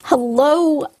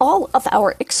Hello, all of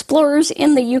our explorers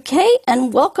in the UK,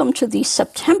 and welcome to the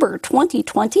September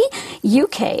 2020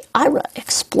 UK IRA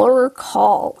Explorer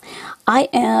Call. I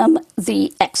am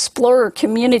the Explorer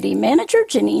Community Manager,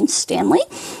 Janine Stanley,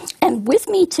 and with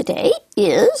me today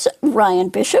is Ryan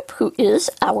Bishop, who is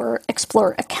our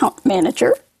Explorer Account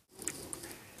Manager.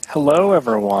 Hello,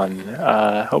 everyone.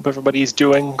 Hope everybody's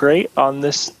doing great on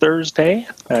this Thursday,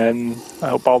 and I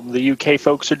hope all the UK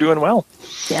folks are doing well.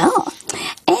 Yeah.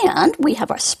 And we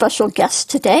have our special guest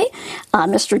today,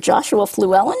 Mr. Joshua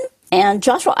Fluellen. And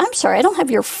Joshua, I'm sorry, I don't have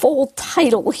your full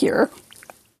title here.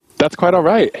 That's quite all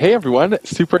right. Hey, everyone.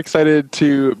 Super excited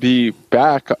to be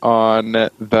back on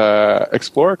the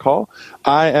Explorer Call.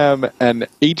 I am an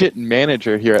agent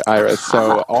manager here at IRA,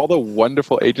 so all the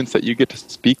wonderful agents that you get to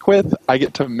speak with, I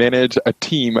get to manage a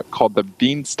team called the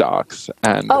Beanstalks.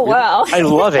 And oh, wow. I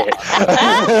love it.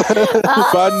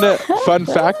 Fun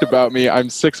fact about me, I'm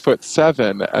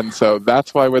 6'7", and so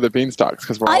that's why we're the Beanstalks.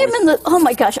 Because oh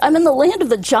my gosh, I'm in the land of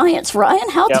the giants. Ryan,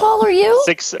 how tall are you?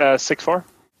 6'4".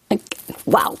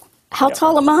 Wow. How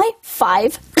tall am I?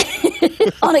 5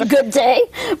 on a good day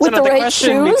with the right shoes.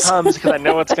 The question becomes, because I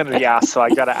know it's going to be asked, so I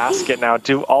got to ask it now.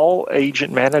 Do all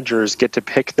agent managers get to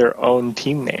pick their own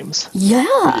team names?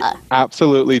 Yeah. We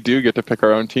absolutely do get to pick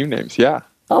our own team names, yeah.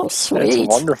 Oh, sweet. It's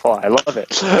wonderful. I love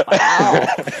it. Wow.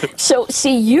 So,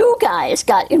 see, you guys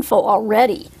got info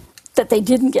already that they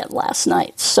didn't get last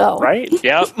night. So right?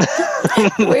 Yep.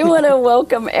 We want to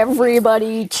welcome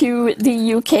everybody to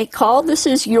the UK Call. This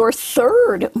is your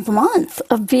third month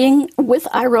of being with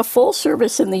IRA Full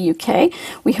Service in the UK.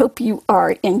 We hope you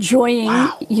are enjoying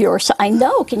I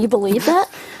know, can you believe that?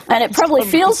 And it probably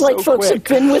feels like folks have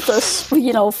been with us,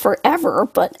 forever,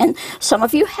 and some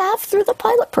of you have through the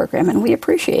pilot program, and we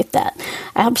appreciate that.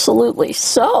 Absolutely.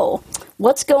 So,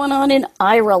 what's going on in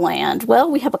IRA land?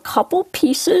 Well, we have a couple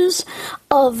pieces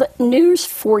of news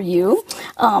for you.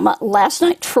 Last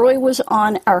night, Troy was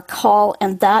on our call,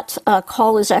 and that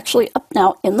call is actually up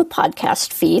now in the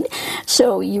podcast feed.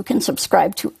 So you can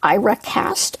subscribe to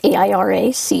IRAcast,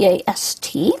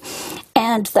 AIRACAST,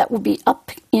 and that will be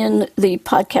up in the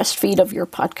podcast feed of your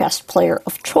podcast player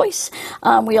of choice.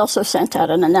 We also sent out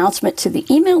an announcement to the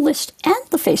email list and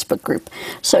the Facebook group,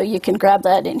 so you can grab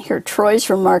that and hear Troy's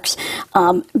remarks.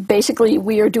 Basically,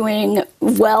 we are doing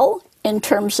well in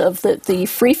terms of the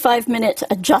free 5-minute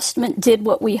adjustment did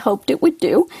what we hoped it would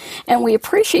do, and we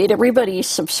appreciate everybody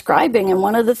subscribing. And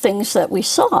one of the things that we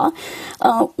saw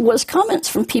was comments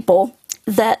from people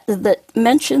that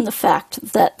mention the fact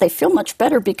that they feel much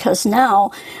better because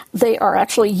now they are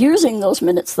actually using those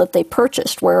minutes that they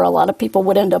purchased, where a lot of people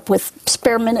would end up with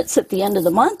spare minutes at the end of the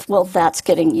month. Well, that's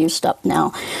getting used up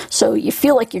now. So you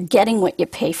feel like you're getting what you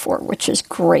pay for, which is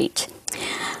great.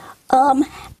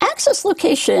 Access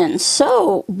location.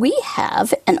 So we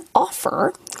have an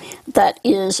offer that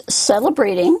is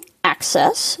celebrating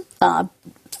access.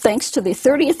 Thanks to the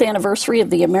 30th anniversary of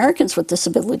the Americans with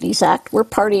Disabilities Act, we're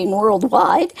partying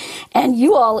worldwide, and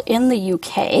you all in the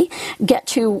UK get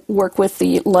to work with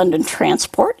the London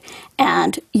Transport,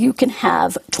 and you can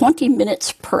have 20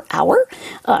 minutes per hour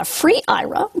free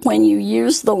IRA when you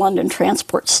use the London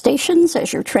Transport stations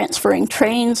as you're transferring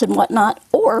trains and whatnot,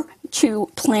 or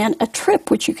to plan a trip,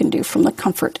 which you can do from the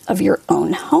comfort of your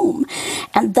own home.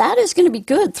 And that is going to be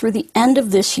good through the end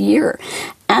of this year.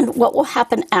 And what will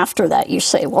happen after that? You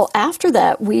say, well, after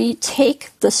that, we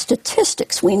take the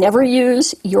statistics. We never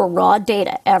use your raw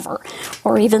data ever,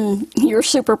 or even your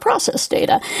super processed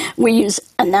data. We use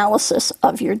analysis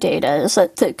of your data.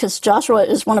 Because Joshua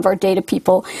is one of our data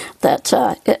people that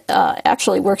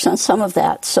actually works on some of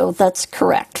that. So that's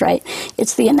correct, right?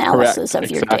 It's the analysis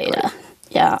of your data.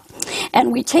 Yeah.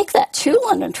 And we take that to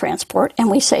London Transport and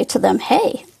we say to them,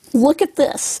 hey, look at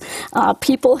this.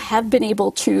 People have been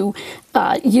able to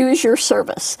use your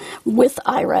service with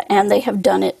IRA, and they have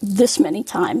done it this many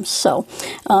times. So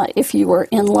if you are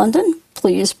in London,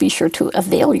 please be sure to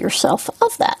avail yourself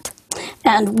of that.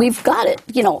 And we've got it,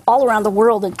 all around the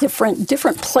world at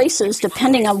different places,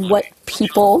 depending on what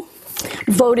people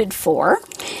voted for.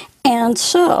 And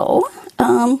so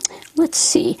let's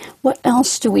see, what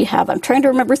else do we have? I'm trying to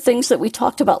remember things that we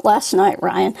talked about last night,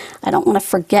 Ryan. I don't want to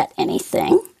forget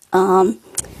anything.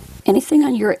 Anything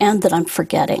on your end that I'm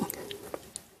forgetting?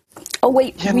 Oh,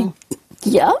 wait. No,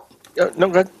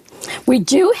 good. We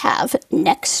do have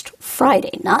next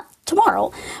Friday, not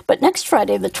tomorrow. But next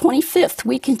Friday, the 25th,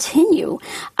 we continue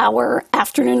our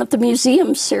Afternoon at the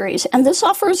Museum series. And this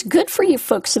offer is good for you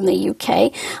folks in the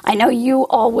UK. I know you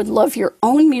all would love your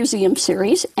own museum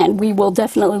series, and we will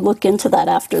definitely look into that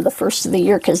after the first of the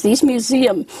year, because these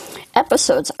museum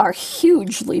episodes are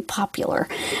hugely popular.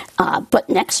 But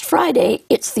next Friday,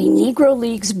 it's the Negro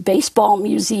Leagues Baseball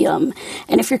Museum.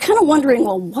 And if you're kind of wondering,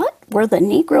 well, what were the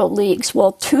Negro Leagues?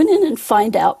 Well, tune in and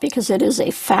find out, because it is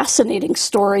a fascinating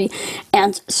story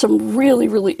and some really,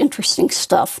 really interesting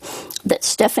stuff that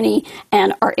Stephanie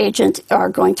and our agent are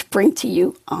going to bring to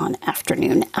you on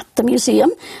Afternoon at the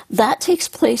Museum. That takes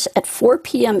place at 4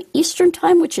 p.m. Eastern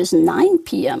Time, which is 9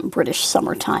 p.m. British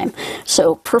Summer Time.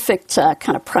 So perfect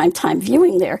kind of prime time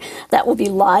viewing there. That will be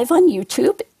live on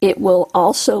YouTube. It will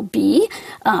also be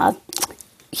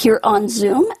here on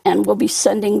Zoom, and we'll be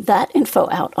sending that info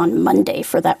out on Monday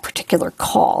for that particular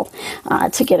call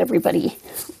to get everybody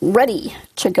ready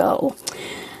to go.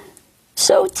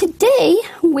 So today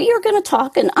we are going to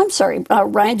talk, and I'm sorry,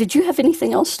 Ryan, did you have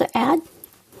anything else to add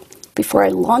before I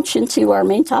launch into our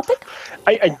main topic?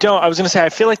 I don't. I was going to say, I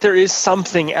feel like there is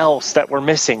something else that we're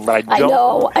missing, but I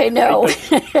don't. I know.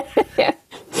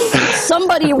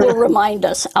 Somebody will remind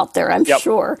us out there, I'm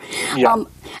sure. Yep.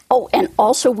 And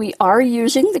also we are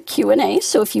using the Q&A,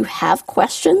 so if you have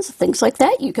questions, things like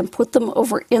that, you can put them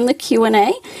over in the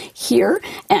Q&A here,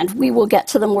 and we will get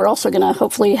to them. We're also going to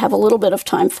hopefully have a little bit of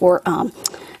time for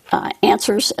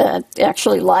answers,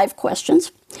 actually live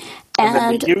questions. And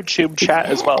then the YouTube chat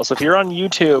as well. So if you're on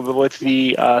YouTube with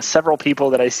the several people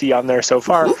that I see on there so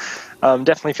far,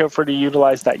 definitely feel free to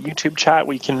utilize that YouTube chat.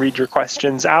 We can read your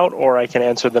questions out, or I can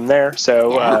answer them there.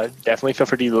 So definitely feel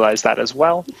free to utilize that as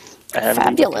well. And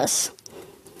fabulous.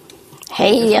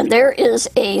 Hey, and there is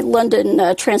a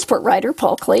London transport rider,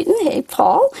 Paul Clayton. Hey,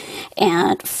 Paul.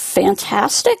 And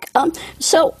fantastic.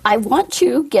 So I want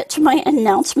to get to my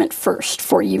announcement first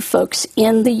for you folks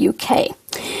in the UK.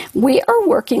 We are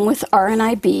working with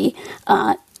RNIB,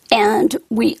 and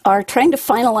we are trying to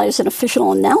finalize an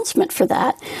official announcement for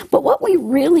that. But what we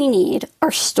really need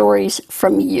are stories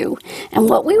from you. And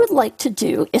what we would like to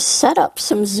do is set up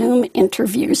some Zoom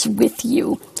interviews with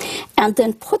you and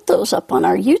then put those up on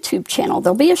our YouTube channel.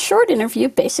 There'll be a short interview,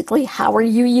 basically, how are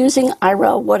you using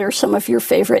Aira? What are some of your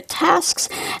favorite tasks?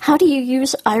 How do you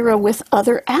use Aira with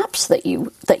other apps that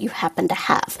you happen to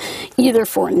have, either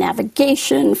for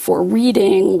navigation, for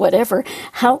reading, whatever?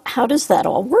 How does that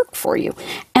all work for you?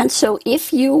 And so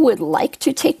if you would like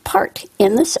to take part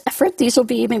in this effort, these will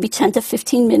be maybe 10 to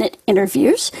 15-minute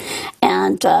interviews,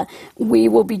 and we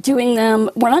will be doing them.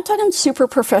 We're not talking super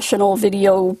professional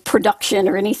video production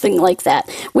or anything like that.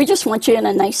 We just want you in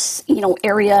a nice,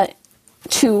 area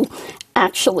to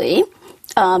actually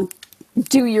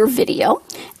do your video.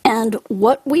 And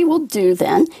what we will do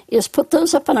then is put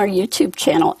those up on our YouTube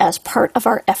channel as part of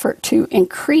our effort to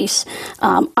increase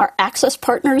our access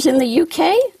partners in the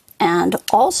UK, and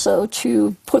also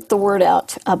to put the word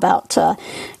out about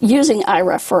using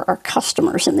Aira for our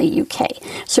customers in the UK.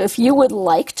 So if you would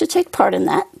like to take part in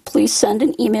that, please send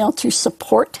an email to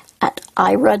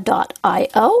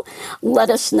support@aira.io.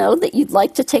 Let us know that you'd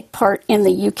like to take part in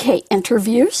the UK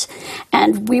interviews,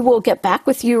 and we will get back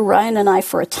with you, Ryan and I,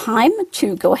 for a time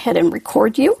to go ahead and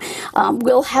record you.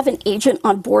 We'll have an agent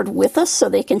on board with us so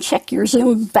they can check your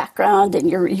Zoom background and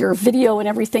your video and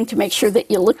everything to make sure that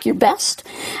you look your best,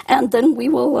 and then we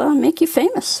will make you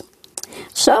famous.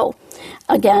 So,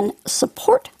 again,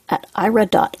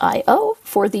 support@aira.io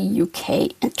for the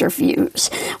UK interviews.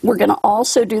 We're going to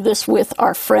also do this with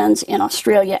our friends in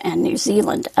Australia and New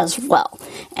Zealand as well.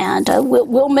 And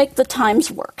we'll make the times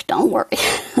work. Don't worry.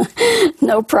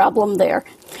 No problem there.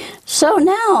 So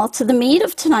now to the meat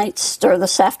of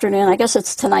this afternoon, I guess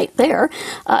it's tonight there,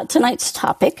 tonight's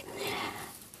topic.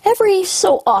 Every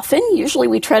so often, usually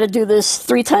we try to do this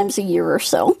 3 times a year or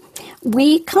so,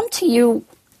 we come to you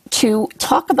to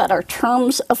talk about our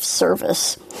terms of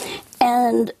service.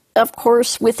 And of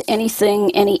course, with any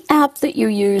app that you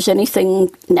use,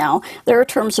 anything now, there are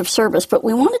terms of service, but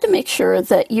we wanted to make sure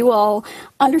that you all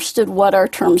understood what our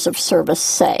terms of service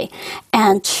say.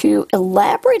 And to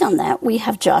elaborate on that, we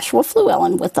have Joshua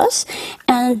Fluellen with us.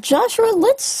 And Joshua,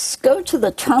 let's go to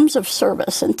the terms of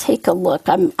service and take a look.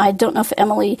 I don't know if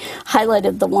Emily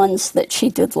highlighted the ones that she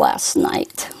did last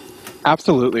night.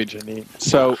 Absolutely, Janine.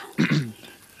 So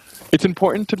it's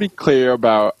important to be clear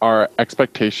about our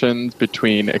expectations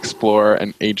between Explorer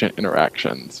and agent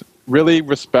interactions. Really,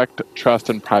 respect, trust,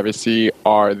 and privacy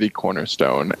are the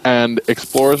cornerstone, and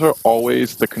Explorers are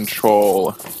always the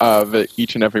control of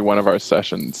each and every one of our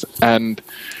sessions. And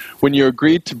When you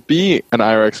agreed to be an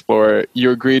Aira Explorer, you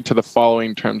agreed to the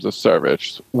following terms of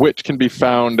service, which can be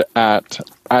found at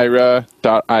aira.io/TOS,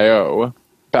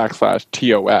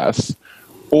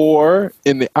 or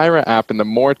in the Aira app in the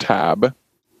More tab.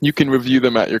 You can review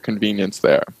them at your convenience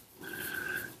there.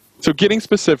 So getting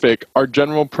specific are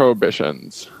general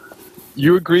prohibitions.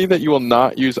 You agree that you will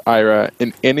not use Aira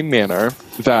in any manner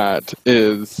that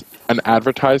is an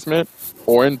advertisement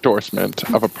or endorsement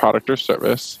of a product or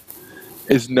service,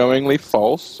 is knowingly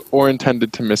false or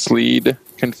intended to mislead,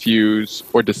 confuse,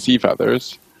 or deceive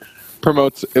others,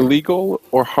 promotes illegal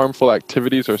or harmful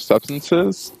activities or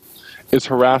substances, is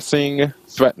harassing,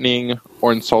 threatening,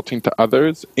 or insulting to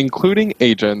others, including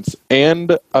agents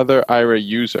and other Aira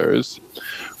users,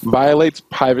 violates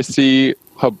privacy,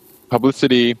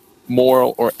 publicity,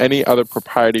 moral, or any other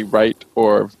propriety right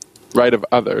or right of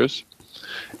others,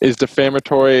 is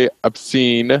defamatory,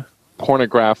 obscene,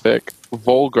 pornographic,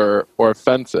 vulgar, or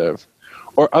offensive,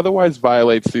 or otherwise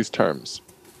violates these terms.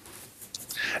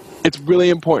 It's really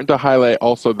important to highlight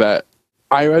also that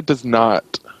Aira does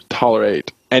not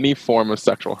tolerate any form of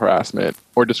sexual harassment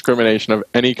or discrimination of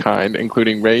any kind,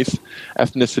 including race,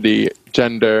 ethnicity,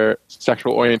 gender,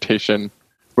 sexual orientation,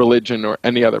 religion, or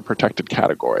any other protected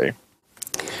category.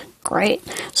 Great.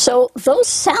 So those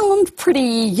sound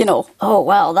pretty, oh,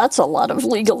 wow, that's a lot of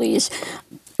legalese.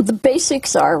 The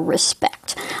basics are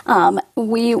respect.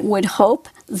 We would hope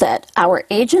that our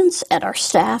agents and our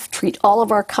staff treat all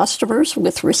of our customers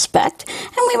with respect,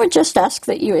 and we would just ask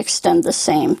that you extend the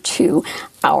same to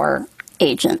our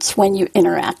agents when you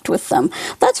interact with them.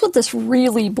 That's what this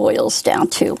really boils down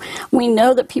to. We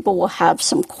know that people will have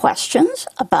some questions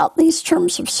about these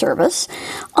terms of service.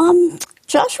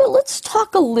 Joshua, let's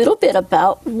talk a little bit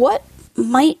about what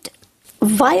might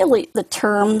violate the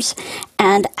terms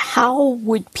and how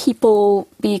would people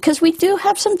be, because we do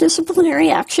have some disciplinary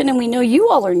action and we know you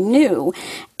all are new,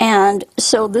 and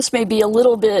so this may be a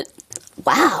little bit,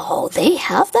 wow, they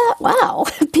have that? Wow,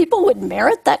 people would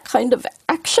merit that kind of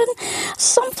action?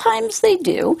 Sometimes they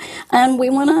do, and we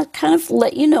want to kind of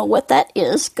let you know what that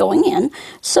is going in.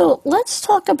 So let's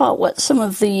talk about what some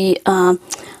of the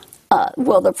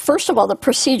first of all, the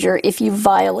procedure if you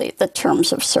violate the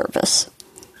terms of service.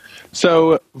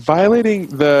 So violating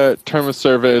the term of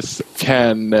service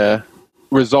can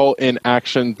result in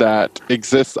action that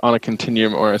exists on a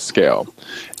continuum or a scale.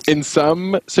 In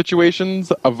some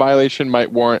situations, a violation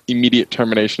might warrant immediate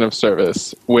termination of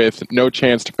service with no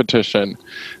chance to petition.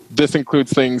 This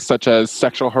includes things such as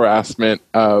sexual harassment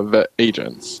of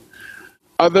agents.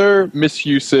 Other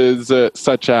misuses,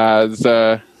 such as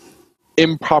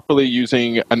improperly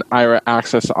using an Aira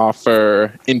access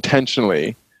offer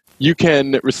intentionally. You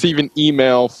can receive an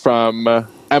email from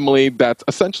Emily that's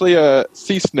essentially a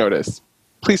cease notice.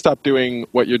 Please stop doing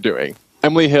what you're doing.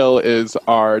 Emily Hill is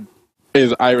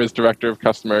Aira's Director of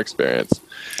Customer Experience.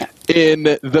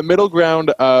 In the middle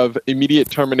ground of immediate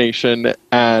termination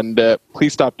and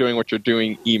please stop doing what you're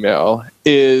doing email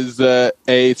is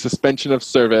a suspension of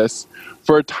service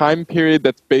for a time period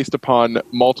that's based upon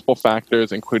multiple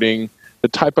factors, including the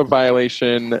type of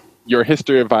violation, your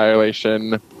history of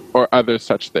violation, or other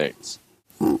such things.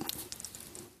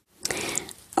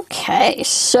 Okay,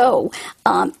 so,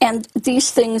 and these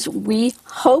things we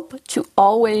hope to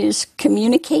always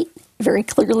communicate very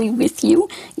clearly with you.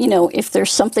 If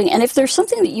there's something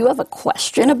that you have a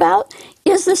question about,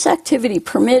 is this activity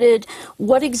permitted?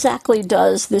 What exactly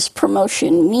does this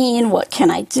promotion mean? What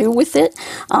can I do with it?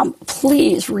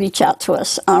 Please reach out to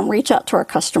us. Reach out to our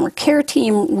customer care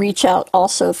team. Reach out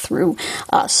also through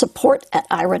support at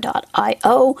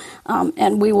aira.io,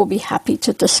 and we will be happy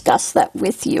to discuss that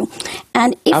with you.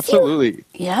 And if absolutely.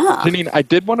 Yeah. Janine, I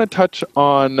did want to touch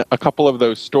on a couple of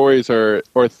those stories or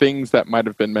things that might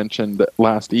have been mentioned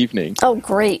last evening. Oh,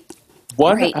 great.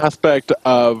 One aspect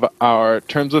of our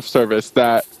terms of service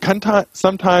that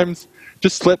sometimes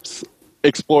just slips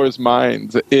explorers'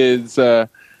 minds is Aira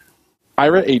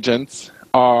agents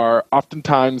are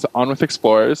oftentimes on with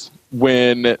explorers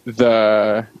when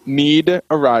the need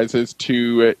arises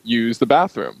to use the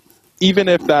bathroom, even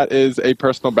if that is a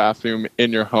personal bathroom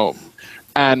in your home.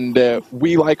 And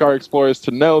we like our explorers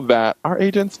to know that our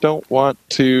agents don't want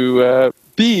to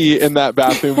be in that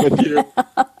bathroom with you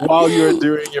while you're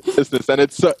doing your business. And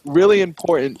it's really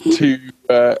important to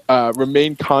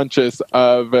remain conscious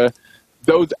of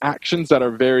those actions that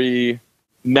are very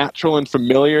natural and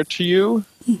familiar to you,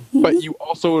 but you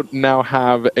also now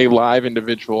have a live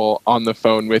individual on the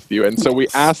phone with you. And so we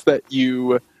ask that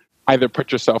you either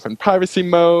put yourself in privacy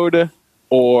mode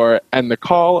or end the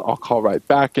call. I'll call right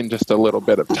back in just a little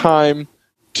bit of time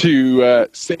to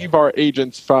save our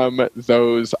agents from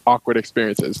those awkward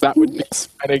experiences. That would be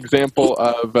an example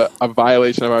of a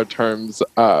violation of our terms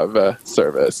of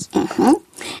service.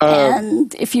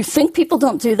 And if you think people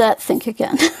don't do that, think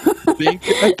again. Think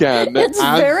again. It's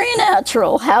very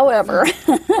natural, however.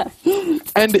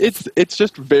 And it's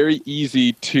just very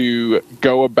easy to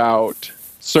go about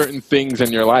certain things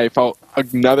in your life.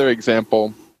 Another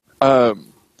example,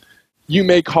 you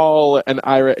may call an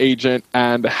IRA agent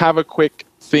and have a quick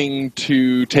thing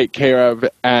to take care of,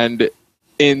 and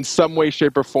in some way,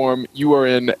 shape, or form, you are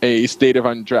in a state of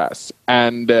undress.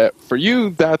 And for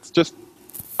you, that's just,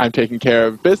 I'm taking care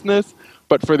of business.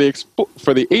 But for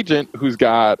the agent who's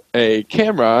got a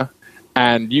camera,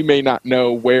 and you may not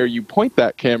know where you point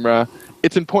that camera,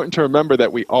 it's important to remember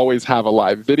that we always have a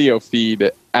live video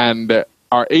feed, and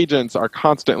our agents are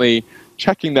constantly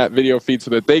checking that video feed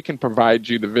so that they can provide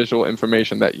you the visual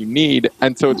information that you need.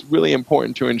 And so it's really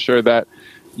important to ensure that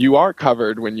you are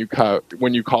covered when you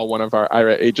call one of our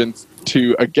IRA agents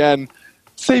to, again,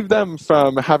 save them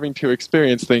from having to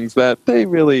experience things that they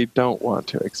really don't want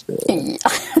to experience.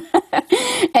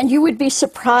 And you would be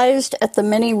surprised at the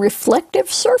many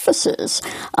reflective surfaces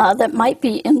that might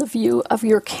be in the view of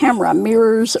your camera,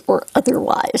 mirrors or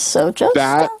otherwise. So just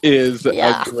that's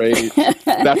a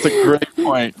great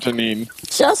point, Janine.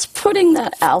 Just putting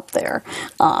that out there.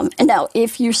 And now,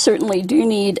 if you certainly do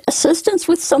need assistance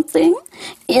with something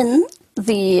in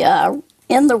the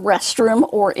restroom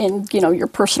or in, your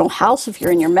personal house, if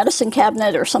you're in your medicine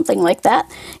cabinet or something like that,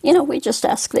 we just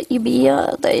ask that you be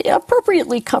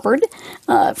appropriately covered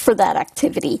for that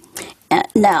activity.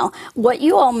 Now, what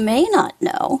you all may not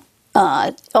know,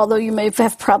 although you may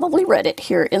have probably read it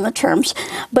here in the terms,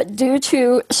 but due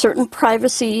to certain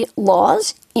privacy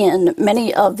laws in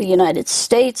many of the United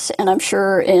States, and I'm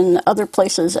sure in other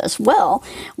places as well,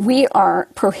 we are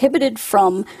prohibited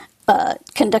from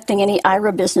conducting any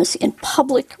IRA business in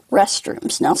public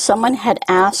restrooms. Now, someone had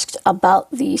asked about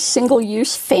the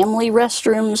single-use family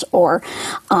restrooms or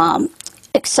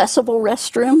accessible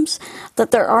restrooms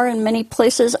that there are in many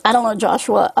places. I don't know,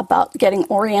 Joshua, about getting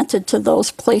oriented to those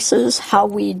places, how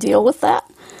we deal with that.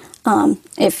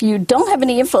 If you don't have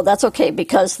any info, that's okay,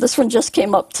 because this one just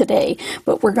came up today,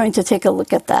 but we're going to take a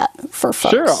look at that for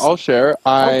folks. Sure, I'll share.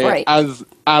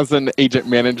 As an agent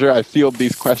manager, I field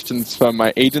these questions from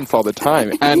my agents all the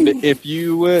time. And if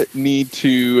you need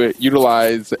to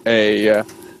utilize a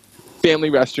family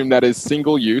restroom that is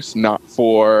single use, not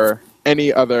for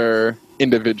any other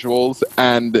individuals,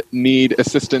 and need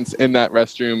assistance in that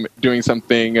restroom doing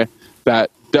something that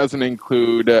doesn't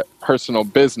include personal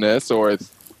business or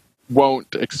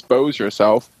won't expose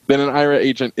yourself, then an IRA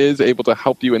agent is able to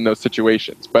help you in those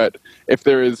situations. But if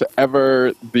there is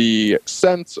ever the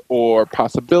sense or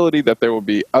possibility that there will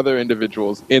be other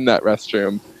individuals in that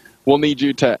restroom, we'll need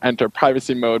you to enter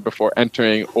privacy mode before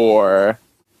entering, or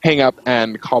hang up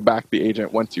and call back the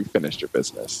agent once you've finished your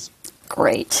business.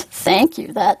 Great. Thank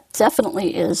you. That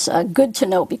definitely is good to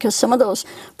know, because some of those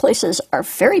places are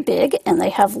very big and they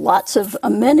have lots of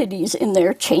amenities in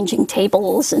there, changing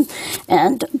tables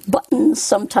and buttons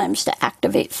sometimes to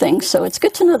activate things. So it's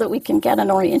good to know that we can get an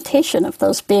orientation of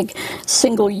those big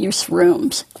single-use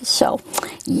rooms. So,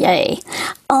 yay.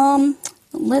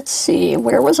 Let's see.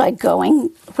 Where was I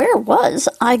going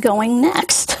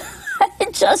next?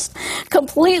 I just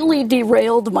completely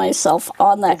derailed myself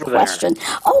on that question.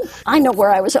 Oh, I know where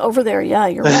I was over there. Yeah,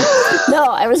 you're right. No,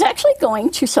 I was actually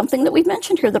going to something that we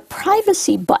mentioned here, the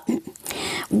privacy button.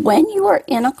 When you are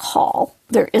in a call,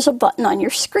 there is a button on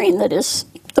your screen that is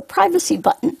the privacy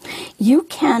button. You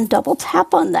can double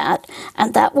tap on that,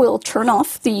 and that will turn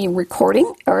off the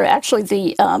recording, or actually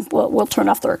we'll turn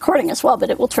off the recording as well, but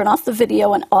it will turn off the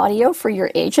video and audio for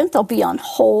your agent. They'll be on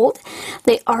hold.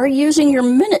 They are using your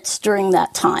minutes during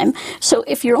that time. So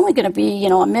if you're only going to be,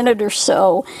 a minute or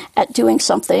so at doing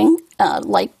something,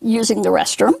 like using the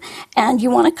restroom, and you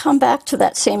want to come back to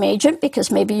that same agent because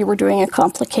maybe you were doing a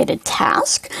complicated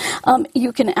task,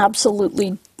 you can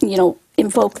absolutely,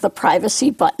 invoke the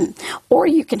privacy button, or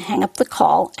you can hang up the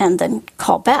call and then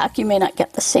call back. You may not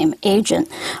get the same agent.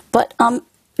 But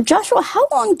Joshua, how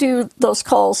long do those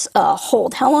calls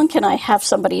hold? How long can I have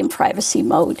somebody in privacy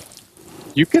mode?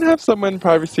 You can have someone in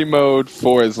privacy mode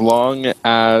for as long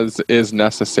as is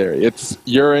necessary.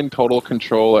 You're in total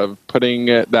control of putting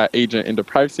that agent into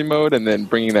privacy mode and then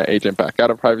bringing that agent back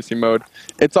out of privacy mode.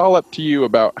 It's all up to you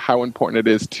about how important it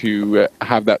is to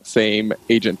have that same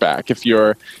agent back. If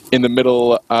you're in the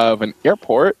middle of an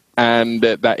airport and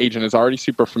that agent is already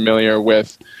super familiar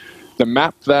with the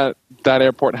map that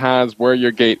airport has, where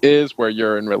your gate is, where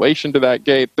you're in relation to that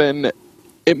gate, then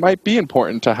it might be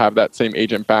important to have that same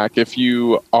agent back. If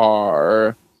you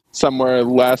are somewhere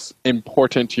less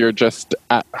important, you're just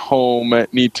at home,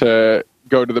 need to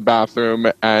go to the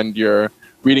bathroom, and you're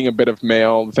reading a bit of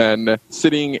mail, then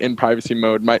sitting in privacy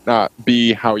mode might not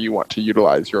be how you want to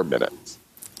utilize your minutes.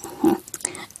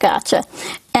 Gotcha.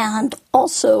 And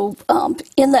also,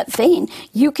 in that vein,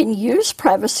 you can use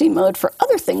privacy mode for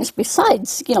other things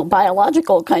besides,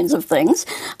 biological kinds of things.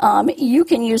 You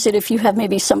can use it if you have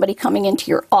maybe somebody coming into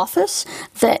your office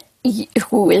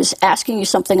who is asking you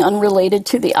something unrelated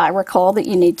to the IRA call that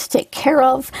you need to take care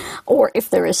of, or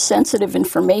if there is sensitive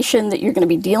information that you're going to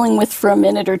be dealing with for a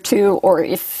minute or two, or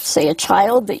if, say, a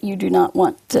child that you do not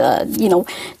want,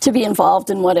 to be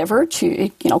involved in whatever,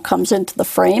 comes into the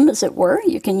frame, as it were.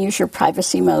 You can use your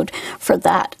privacy mode for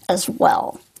that as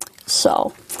well.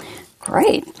 So,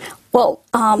 great. Well,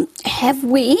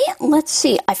 let's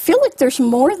see, I feel like there's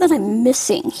more that I'm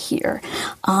missing here.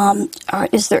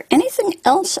 Is there anything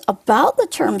else about the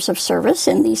terms of service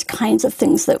and these kinds of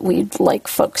things that we'd like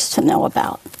folks to know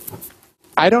about?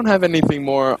 I don't have anything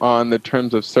more on the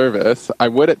terms of service. I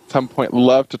would at some point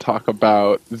love to talk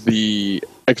about the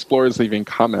explorers leaving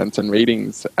comments and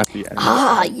ratings at the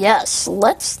end. Yes.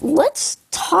 Let's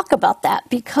talk about that,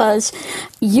 because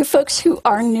you folks who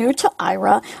are new to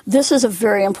IRA, this is a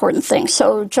very important thing.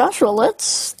 So, Joshua,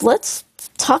 let's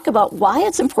talk about why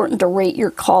it's important to rate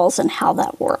your calls and how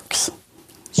that works.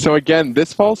 So again,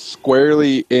 this falls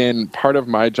squarely in part of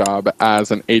my job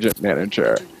as an agent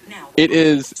manager. It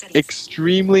is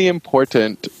extremely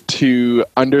important to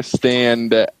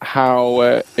understand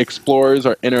how explorers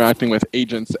are interacting with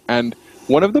agents, and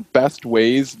one of the best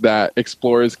ways that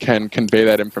explorers can convey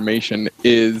that information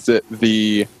is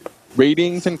the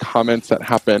ratings and comments that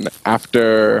happen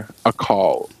after a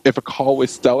call. If a call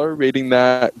was stellar, rating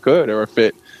that good, or if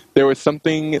there was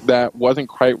something that wasn't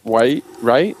quite right,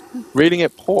 rating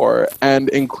it poor, and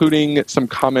including some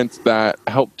comments that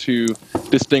help to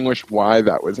distinguish why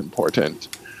that was important.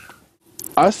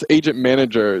 Us agent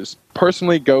managers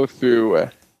personally go through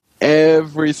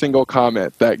every single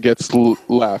comment that gets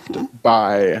left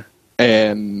by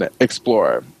an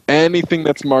explorer. Anything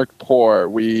that's marked poor,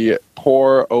 we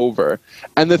pour over.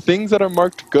 And the things that are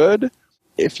marked good,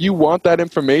 if you want that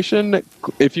information,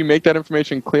 if you make that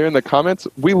information clear in the comments,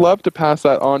 we love to pass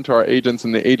that on to our agents,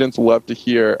 and the agents love to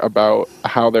hear about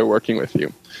how they're working with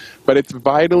you. But it's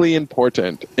vitally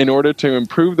important in order to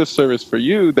improve the service for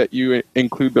you that you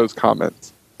include those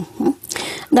comments. Mm-hmm.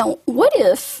 Now, what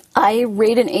if I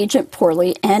rate an agent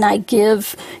poorly and I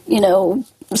give,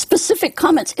 specific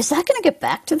comments? Is that going to get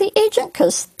back to the agent?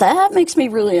 Because that makes me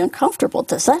really uncomfortable.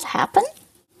 Does that happen?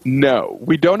 No,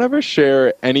 we don't ever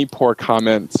share any poor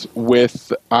comments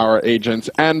with our agents.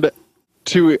 And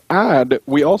to add,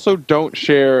 we also don't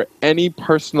share any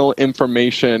personal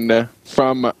information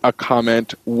from a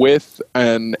comment with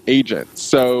an agent.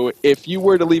 So if you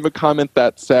were to leave a comment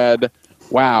that said,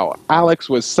 wow, Alex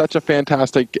was such a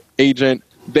fantastic agent,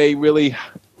 they really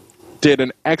did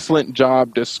an excellent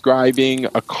job describing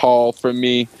a call from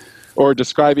me, or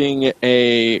describing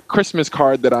a Christmas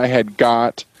card that I had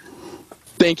got,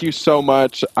 thank you so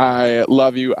much, I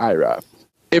love you, Ira.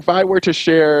 If I were to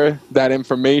share that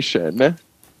information,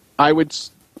 I would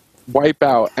wipe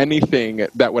out anything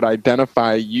that would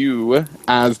identify you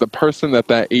as the person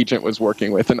that agent was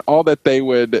working with. And all that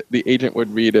the agent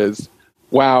would read is,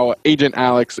 wow, Agent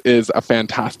Alex is a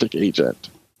fantastic agent.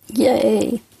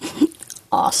 Yay.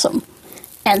 Awesome.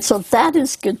 And so that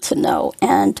is good to know.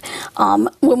 And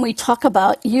when we talk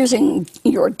about using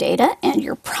your data and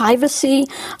your privacy,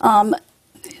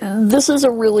 this is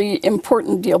a really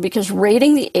important deal, because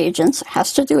rating the agents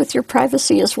has to do with your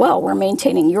privacy as well. We're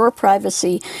maintaining your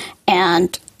privacy,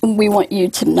 and we want you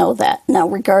to know that. Now,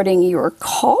 regarding your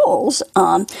calls,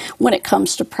 when it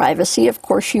comes to privacy, of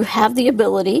course, you have the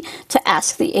ability to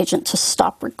ask the agent to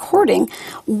stop recording.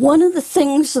 One of the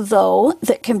things, though,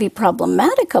 that can be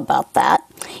problematic about that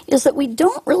is that we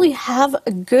don't really have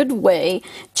a good way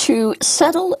to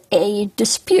settle a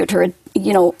dispute, or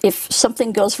if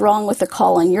something goes wrong with a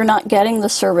call and you're not getting the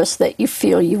service that you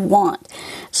feel you want.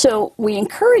 So we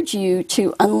encourage you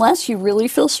to, unless you really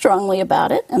feel strongly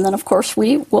about it, and then of course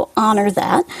we will honor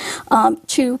that,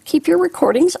 to keep your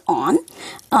recordings on.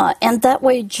 And that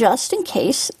way, just in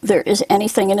case there is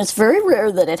anything, and it's very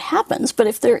rare that it happens, but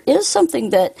if there is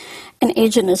something that an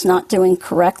agent is not doing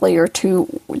correctly or to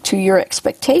your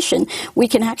expectation, we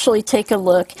can actually take a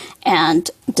look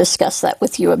and discuss that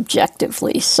with you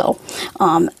objectively. So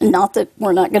not that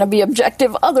we're not going to be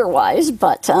objective otherwise,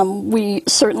 but we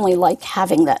certainly like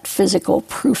having that physical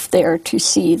proof there to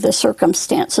see the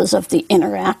circumstances of the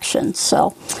interaction.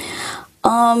 So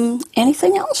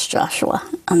anything else, Joshua,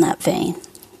 on that vein?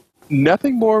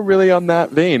 Nothing more really on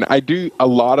that vein. A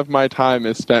lot of my time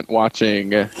is spent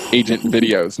watching agent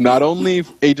videos. Not only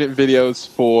agent videos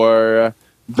for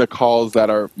the calls that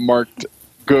are marked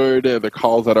good, the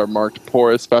calls that are marked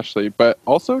poor especially, but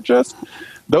also just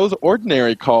those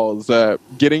ordinary calls,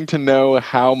 getting to know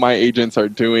how my agents are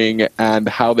doing and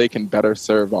how they can better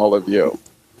serve all of you.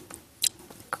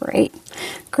 Great.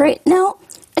 Now,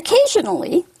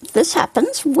 occasionally, this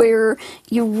happens where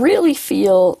you really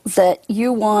feel that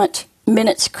you want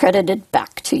minutes credited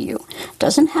back to you.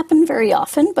 Doesn't happen very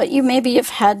often, but you maybe have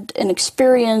had an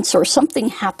experience or something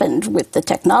happened with the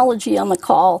technology on the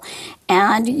call,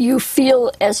 and you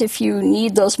feel as if you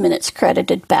need those minutes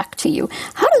credited back to you.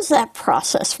 How does that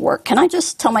process work? Can I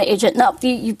just tell my agent, no,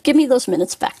 you give me those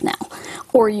minutes back now?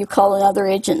 Or you call another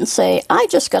agent and say, I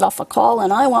just got off a call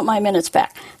and I want my minutes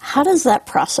back. How does that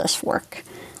process work?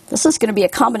 This is going to be a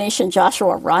combination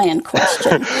Joshua-Ryan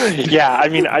question. Yeah, I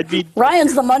mean,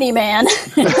 Ryan's the money man.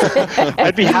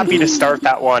 I'd be happy to start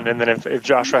that one, and then if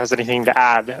Joshua has anything to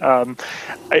add.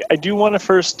 I do want to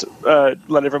first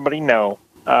let everybody know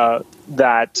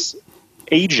that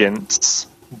agents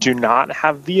do not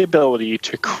have the ability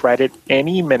to credit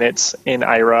any minutes in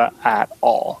Aira at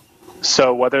all.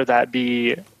 So whether that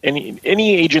be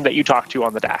any agent that you talk to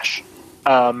on the dash.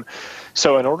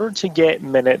 So in order to get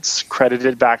minutes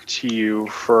credited back to you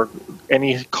for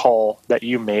any call that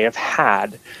you may have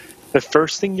had, the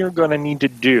first thing you're going to need to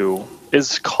do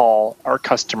is call our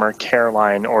customer care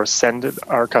line or send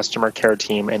our customer care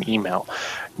team an email.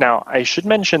 Now, I should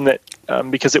mention that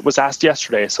because it was asked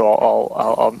yesterday, so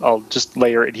I'll just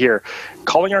layer it here.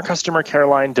 Calling our customer care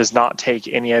line does not take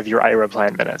any of your Aira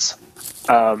plan minutes.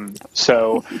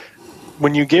 So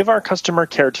when you give our customer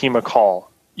care team a call,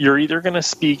 you're either going to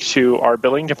speak to our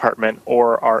billing department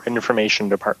or our information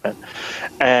department.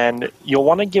 And you'll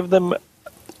want to give them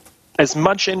as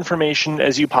much information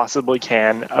as you possibly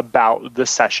can about the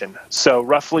session. So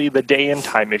roughly the day and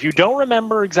time. If you don't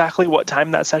remember exactly what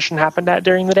time that session happened at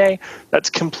during the day, that's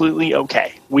completely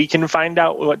okay. We can find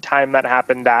out what time that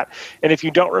happened at. And if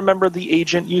you don't remember the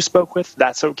agent you spoke with,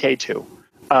 that's okay too.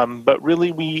 But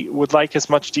really, we would like as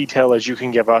much detail as you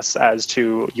can give us as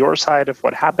to your side of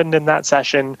what happened in that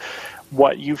session,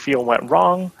 what you feel went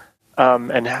wrong,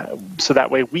 and so that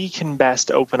way we can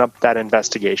best open up that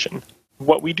investigation.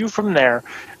 What we do from there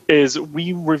is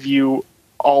we review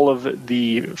all of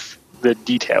the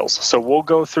details. So we'll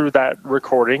go through that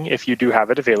recording if you do have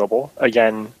it available.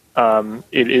 Again,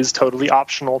 it is totally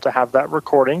optional to have that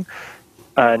recording.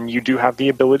 And you do have the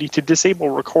ability to disable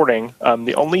recording.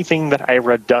 The only thing that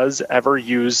Aira does ever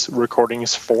use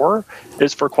recordings for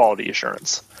is for quality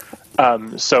assurance.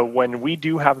 So when we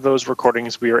do have those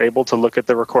recordings, we are able to look at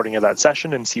the recording of that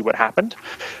session and see what happened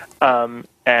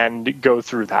and go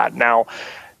through that. Now,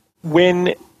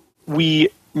 when we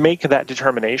make that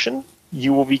determination,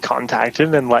 you will be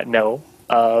contacted and let know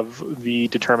of the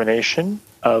determination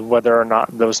of whether or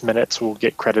not those minutes will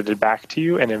get credited back to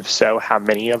you, and if so, how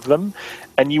many of them.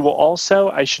 And you will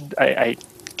also, I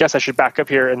guess I should back up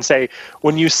here and say,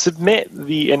 when you submit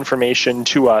the information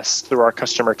to us through our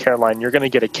customer care line, you're going to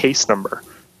get a case number.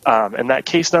 And that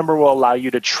case number will allow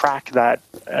you to track that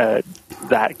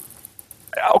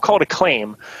I'll call it a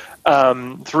claim,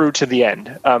 through to the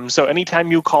end. So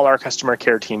anytime you call our customer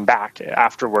care team back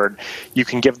afterward, you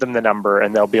can give them the number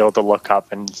and they'll be able to look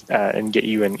up and get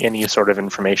you any sort of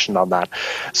information on that.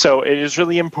 So it is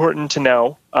really important to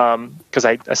know, because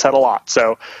I said a lot,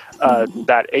 so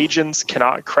that agents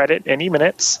cannot credit any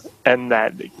minutes and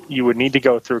that you would need to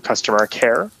go through customer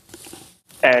care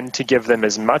and to give them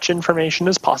as much information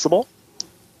as possible.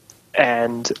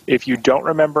 And if you don't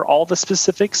remember all the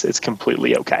specifics, it's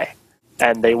completely okay.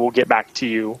 And they will get back to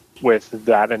you with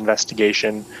that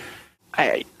investigation,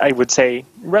 I would say,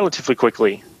 relatively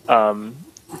quickly,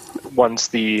 once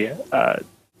the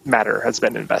matter has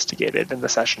been investigated and the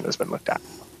session has been looked at.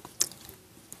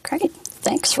 Great.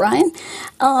 Thanks, Ryan.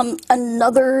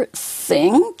 Another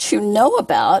thing to know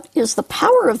about is the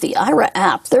power of the Aira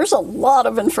app. There's a lot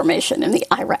of information in the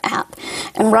Aira app.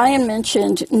 And Ryan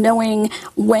mentioned knowing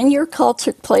when your call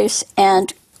took place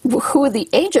and who the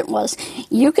agent was.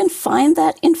 You can find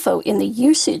that info in the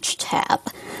usage tab.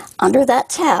 Under that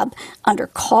tab, under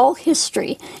call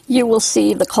history, you will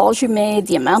see the calls you made,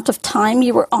 the amount of time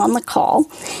you were on the call.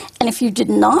 And if you did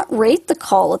not rate the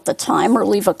call at the time or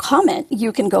leave a comment,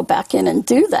 you can go back in and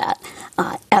do that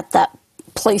at that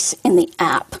place in the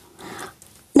app.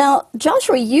 Now,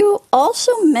 Joshua, you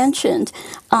also mentioned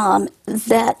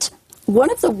that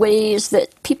one of the ways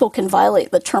that people can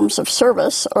violate the terms of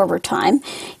service over time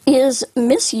is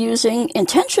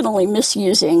intentionally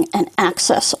misusing an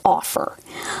access offer.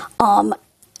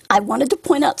 I wanted to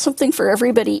point out something for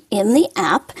everybody in the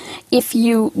app. If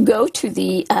you go to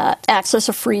the Access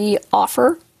a Free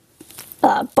Offer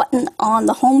button on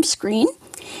the home screen,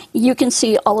 you can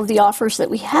see all of the offers that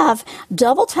we have.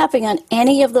 Double tapping on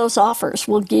any of those offers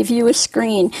will give you a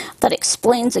screen that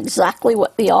explains exactly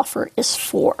what the offer is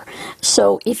for.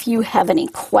 So if you have any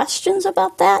questions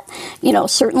about that,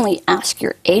 certainly ask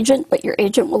your agent, but your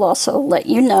agent will also let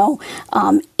you know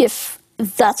if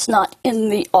that's not in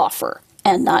the offer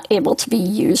and not able to be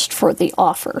used for the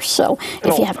offer. So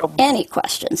if you have any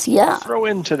questions, throw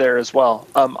into there as well.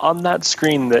 On that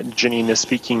screen that Janine is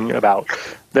speaking about,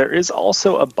 there is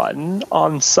also a button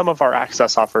on some of our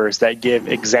access offers that give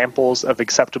examples of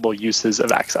acceptable uses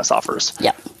of access offers.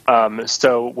 Yep.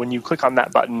 So when you click on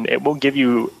that button, it will give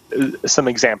you some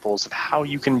examples of how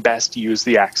you can best use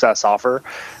the access offer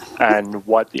and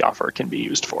what the offer can be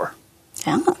used for.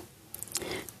 Yeah.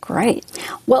 Great.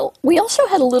 Well, we also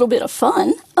had a little bit of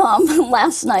fun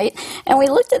last night, and we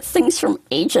looked at things from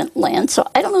Agent Land. So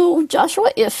I don't know,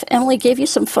 Joshua, if Emily gave you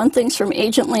some fun things from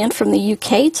Agent Land from the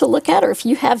UK to look at, or if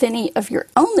you have any of your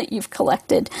own that you've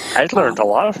collected. I learned a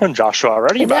lot from Joshua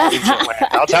already about Agent Land,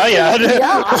 I'll tell you.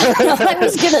 Yeah, I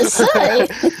was going to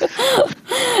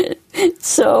say.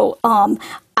 So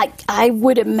I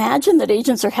would imagine that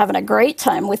agents are having a great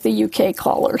time with the UK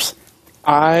callers.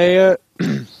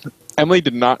 Emily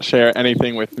did not share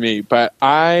anything with me, but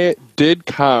I did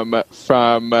come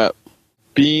from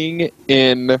being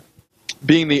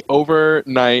the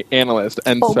overnight analyst,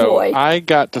 and I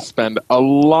got to spend a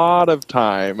lot of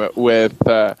time with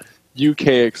UK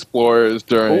explorers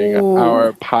during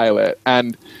our pilot.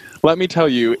 And let me tell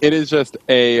you, it is just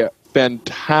a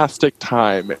fantastic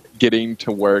time getting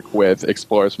to work with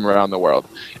explorers from around the world.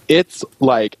 It's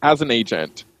like, as an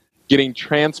agent, getting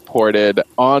transported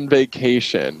on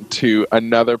vacation to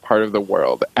another part of the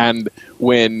world. And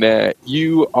when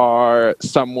you are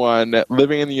someone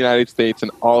living in the United States and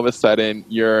all of a sudden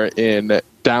you're in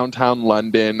downtown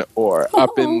London or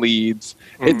up in Leeds,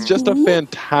 it's just a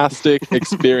fantastic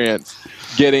experience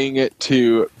getting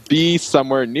to be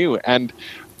somewhere new. And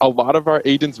a lot of our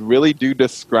agents really do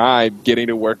describe getting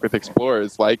to work with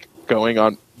explorers like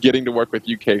getting to work with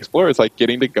UK explorers like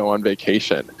getting to go on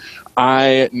vacation.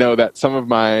 I know that some of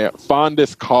my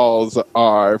fondest calls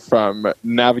are from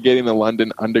navigating the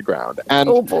London Underground. And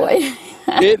oh boy.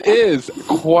 It is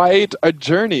quite a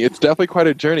journey. It's definitely quite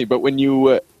a journey. But when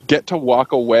you get to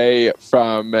walk away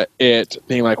from it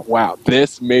being like, wow,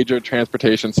 this major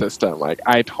transportation system, like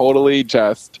I totally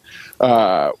just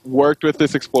worked with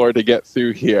this explorer to get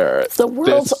through here. The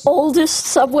world's oldest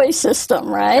subway system,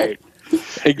 right?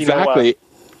 Exactly. You know,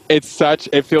 it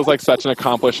feels like such an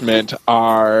accomplishment.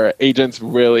 Our agents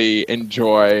really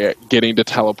enjoy getting to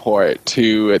teleport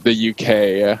to the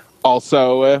UK.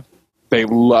 Also, they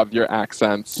love your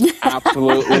accents.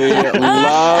 Absolutely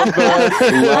love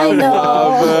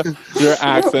your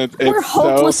accents. We're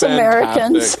hopeless so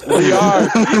Americans. We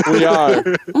are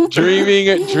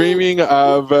dreaming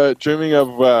of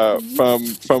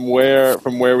from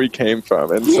where we came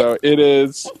from, and so it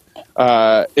is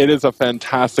a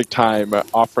fantastic time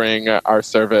offering our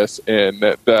service in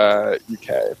the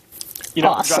UK. You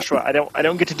know, awesome. Joshua, I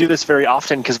don't get to do this very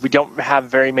often because we don't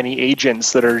have very many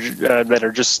agents that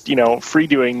are just free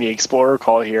doing the Explorer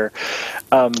call here.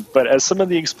 But as some of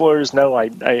the explorers know, I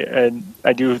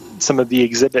do some of the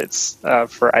exhibits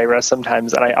for IRA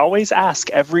sometimes, and I always ask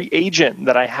every agent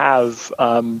that I have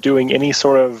doing any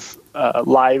sort of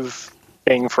live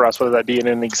thing for us, whether that be in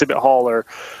an exhibit hall or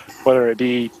whether it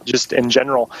be just in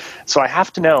general. So I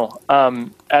have to know,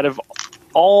 out of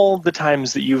all the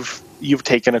times that you've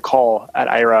taken a call at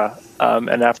IRA,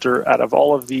 and out of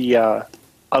all of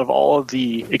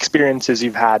the experiences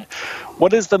you've had,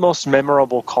 what is the most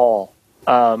memorable call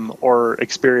or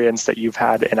experience that you've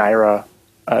had in IRA?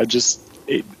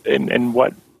 And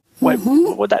what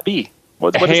would that be?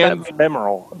 What is that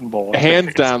memorable?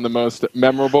 Hands down, the most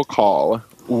memorable call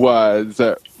was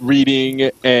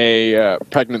reading a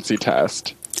pregnancy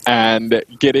test and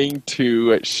getting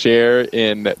to share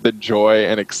in the joy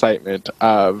and excitement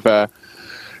of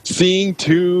seeing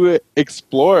two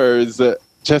explorers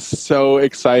just so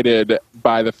excited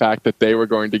by the fact that they were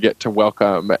going to get to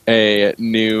welcome a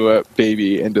new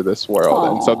baby into this world.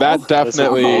 Aww. And so that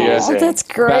definitely that's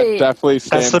great. That definitely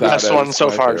stands out. That's the best one so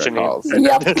far, Janine.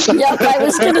 Yep, I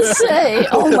was going to say,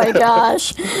 oh my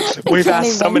gosh. We've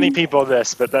asked so many people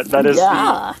this, but that is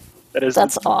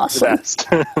that's awesome. The best.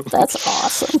 That's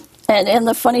awesome. And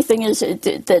the funny thing is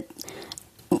that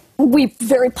we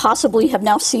very possibly have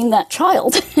now seen that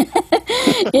child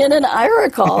in an IRA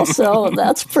call, so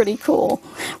that's pretty cool.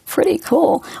 Pretty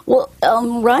cool. Well,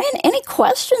 Ryan, any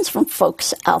questions from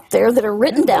folks out there that are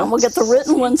written down? We'll get the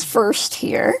written ones first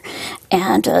here,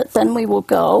 and then we will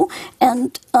go.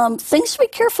 And things to be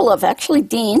careful of. Actually,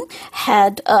 Dean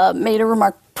had made a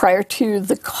remark prior to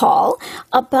the call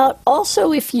about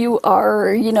also if you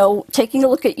are, taking a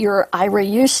look at your IRA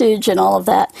usage and all of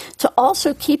that, to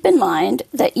also keep in mind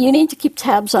that you need to keep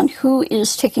tabs on who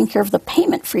is taking care of the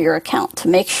payment for your account to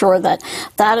make sure that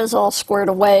that is all squared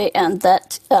away and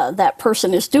that that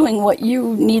person is doing what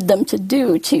you need them to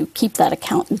do to keep that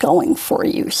account going for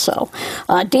you. So,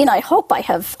 Dean, I hope I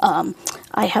have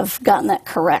gotten that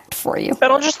correct for you.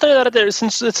 And I'll just throw that out there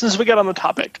since we got on the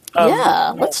topic.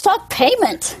 Let's talk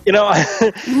payment.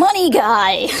 Money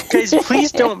guy. Guys,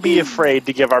 please don't be afraid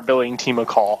to give our billing team a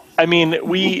call. I mean,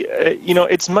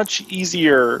 it's much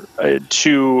easier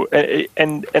to,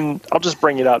 and I'll just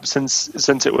bring it up since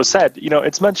it was said,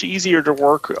 it's much easier to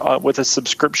work with a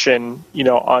subscription,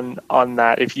 on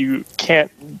that if you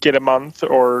can't get a month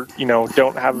or,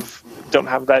 don't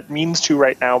have that means to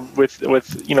right now with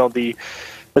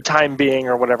the time being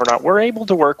or whatever not, we're able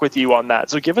to work with you on that.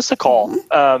 So give us a call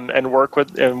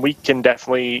and we can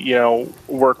definitely,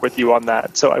 work with you on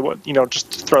that. So I would,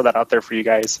 just throw that out there for you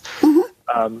guys.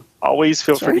 Always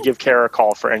feel free to give Kara a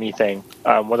call for anything,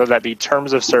 whether that be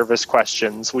terms of service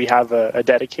questions. We have a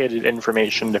dedicated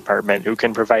information department who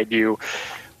can provide you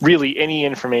really any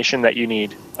information that you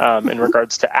need in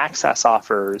regards to access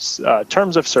offers,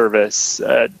 terms of service.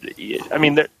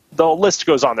 The list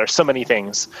goes on. There's so many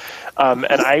things. And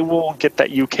I will get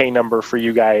that UK number for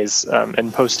you guys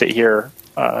and post it here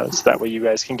so that way you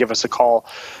guys can give us a call.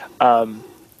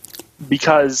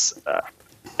 Because,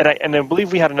 and I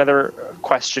believe we had another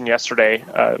question yesterday,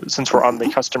 since we're on the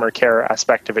customer care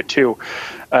aspect of it too,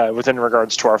 within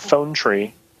regards to our phone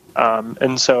tree.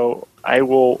 And so I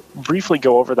will briefly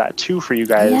go over that too for you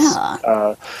guys.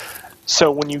 Yeah.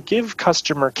 So when you give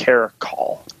customer care a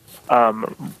call,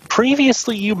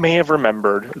 previously, you may have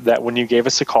remembered that when you gave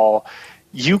us a call,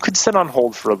 you could sit on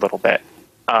hold for a little bit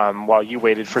while you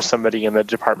waited for somebody in the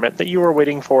department that you were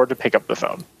waiting for to pick up the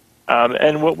phone.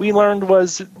 And what we learned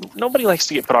was nobody likes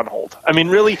to get put on hold. I mean,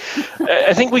 really,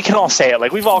 I think we can all say it.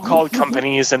 Like, we've all called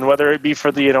companies, and whether it be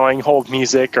for the annoying hold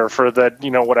music or for the,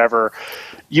 whatever,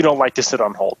 you don't like to sit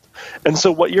on hold. And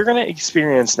so what you're going to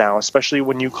experience now, especially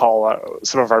when you call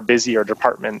some of our busier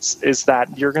departments, is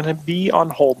that you're going to be on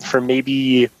hold for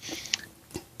maybe,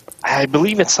 I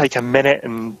believe it's like a minute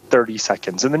and 30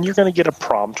 seconds. And then you're going to get a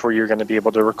prompt where you're going to be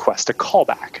able to request a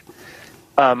callback.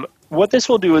 What this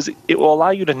will do is it will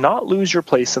allow you to not lose your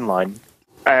place in line,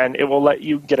 and it will let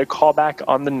you get a callback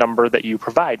on the number that you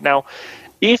provide. Now,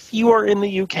 if you are in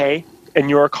the UK and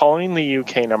you are calling the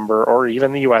UK number or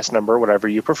even the US number, whatever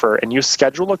you prefer, and you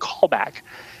schedule a callback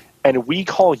and we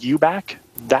call you back,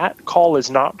 that call is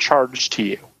not charged to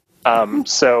you.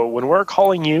 So when we're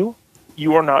calling you,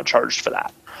 you are not charged for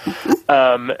that.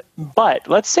 But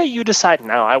let's say you decide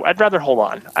now, I'd rather hold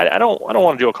on. I don't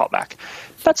want to do a callback.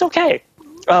 That's okay.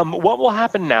 What will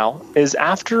happen now is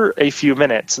after a few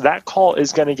minutes, that call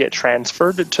is going to get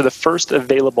transferred to the first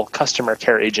available customer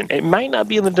care agent. It might not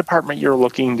be in the department you're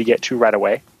looking to get to right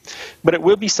away, but it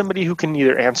will be somebody who can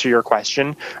either answer your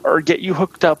question or get you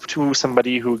hooked up to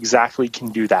somebody who exactly can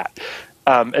do that.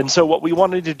 And so what we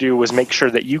wanted to do was make sure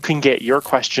that you can get your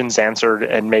questions answered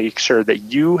and make sure that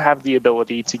you have the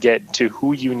ability to get to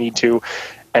who you need to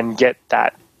and get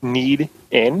that need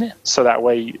in, so that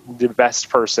way the best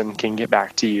person can get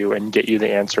back to you and get you the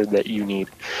answer that you need.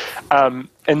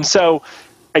 And so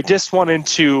I just wanted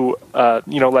to,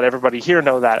 let everybody here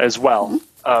know that as well.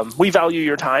 We value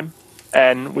your time,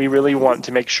 and we really want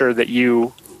to make sure that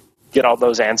you get all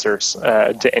those answers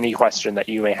to any question that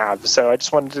you may have. So I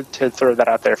just wanted to throw that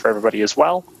out there for everybody as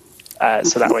well,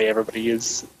 so that way everybody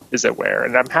is aware.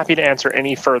 And I'm happy to answer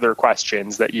any further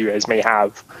questions that you guys may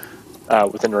have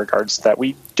within regards to that.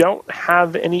 We don't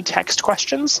have any text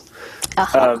questions.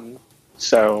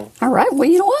 So. All right. Well,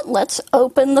 you know what? Let's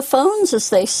open the phones, as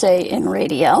they say in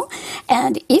radio.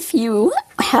 And if you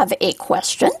have a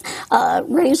question,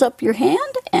 raise up your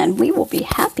hand, and we will be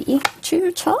happy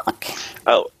to talk.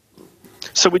 Oh.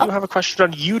 So we do have a question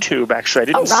on YouTube, actually. I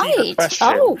didn't see the question.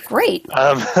 Oh, great.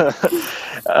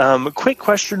 Quick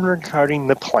question regarding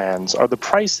the plans. Are the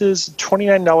prices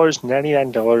 $29,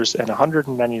 $99, and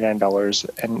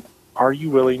 $199? And are you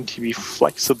willing to be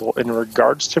flexible in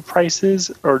regards to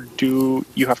prices, or do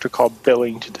you have to call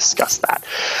billing to discuss that?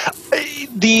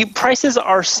 The prices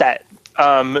are set.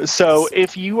 So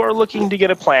if you are looking to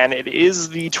get a plan, it is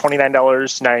the $29,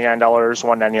 $99,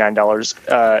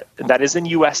 $199. That is in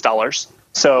US dollars.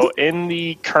 So in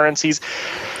the currencies,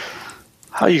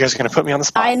 how are you guys going to put me on the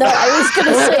spot? I know. I was going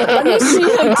to say, let me see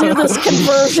him do this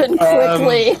conversion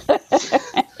quickly.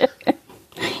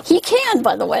 He can,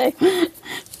 by the way.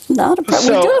 Not a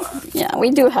problem.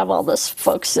 We do have all this,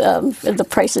 folks. The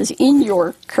prices in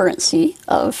your currency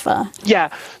of. Yeah.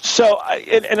 So,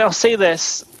 and I'll say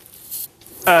this.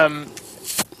 To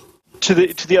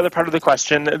the other part of the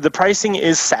question, the pricing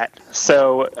is set.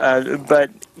 So, but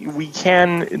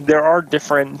there are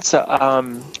different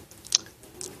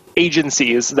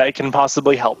agencies that can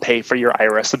possibly help pay for your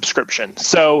IRA subscription.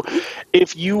 So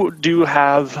if you do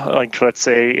have, like, let's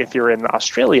say if you're in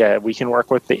Australia, we can work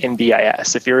with the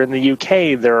NDIS. If you're in the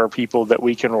UK, there are people that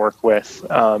we can work with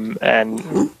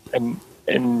and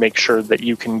make sure that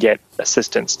you can get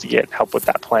assistance to get help with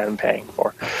that plan paying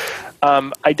for.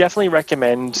 I definitely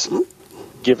recommend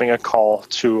giving a call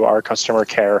to our customer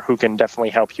care, who can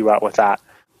definitely help you out with that.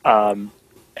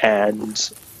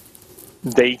 And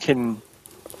they can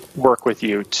work with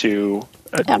you to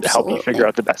help you figure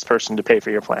out the best person to pay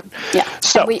for your plan. Yeah.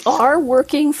 So and we are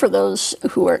working, for those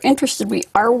who are interested, we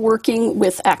are working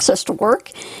with Access to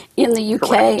Work in the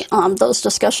UK. Those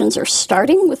discussions are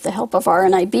starting with the help of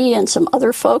RNIB and some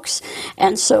other folks.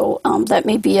 And so that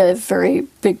may be a very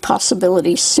big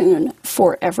possibility soon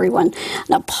for everyone.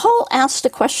 Now, Paul asked a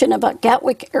question about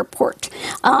Gatwick Airport.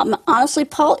 Honestly,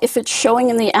 Paul, if it's showing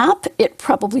in the app, it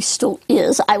probably still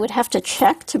is. I would have to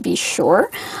check to be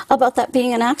sure about that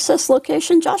being an access location.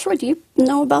 Joshua, do you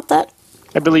know about that?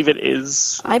 I believe it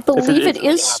is. I believe it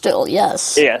is still,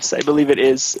 yes. Yes, I believe it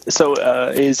is. So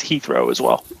is Heathrow as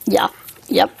well. Yeah.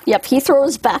 Yep. Heathrow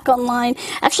is back online.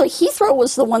 Actually, Heathrow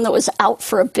was the one that was out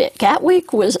for a bit.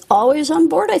 Gatwick was always on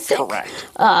board, I think. Correct.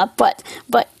 But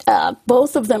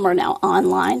both of them are now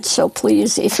online. So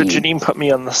please, if you... Janine put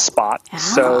me on the spot.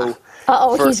 So...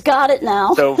 he's got it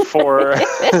now. So for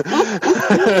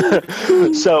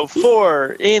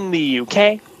in the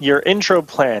UK, your intro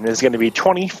plan is going to be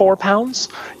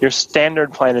 £24. Your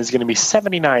standard plan is going to be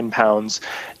 £79,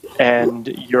 and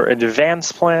your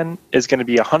advanced plan is going to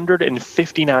be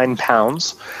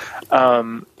 £159.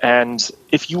 And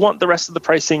if you want the rest of the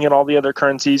pricing and all the other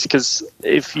currencies, because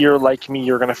if you're like me,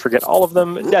 you're going to forget all of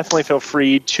them, definitely feel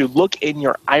free to look in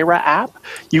your IRA app.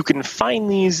 You can find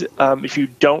these if you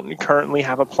don't currently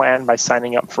have a plan. By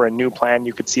signing up for a new plan,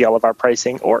 you could see all of our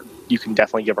pricing, or you can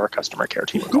definitely give our customer care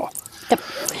team a call. Yep.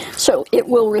 So it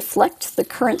will reflect the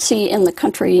currency in the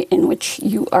country in which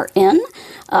you are in,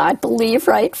 I believe,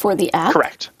 right, for the app?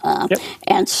 Correct. Yep.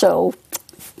 And so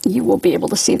you will be able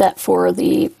to see that for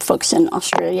the folks in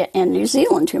Australia and New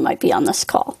Zealand who might be on this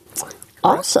call.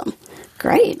 Awesome.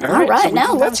 Great. All right. So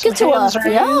now let's get to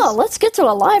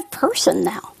a live person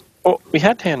now. Oh, we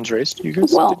had hands raised. You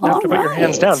guys didn't have to put your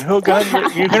hands down. Who got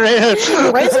you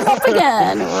can raise them up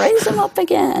again. Raise them up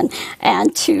again.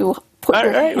 And to put all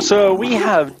right. So we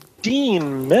have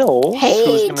Dean Mills,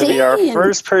 who's going to be our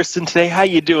first person today. How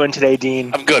you doing today,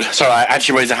 Dean? I'm good. Sorry, I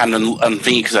actually raised a hand and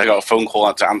thingy because I got a phone call. I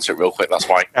had to answer it real quick. That's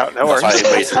why. No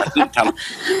worries.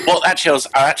 Well,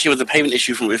 actually, with the payment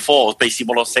issue from before, basically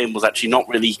what I was saying was actually not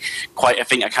really quite. I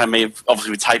think I kind of may have, obviously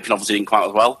with typing, obviously didn't come out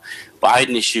as well. But I had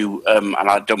an issue, and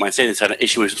I don't mind saying this, I had an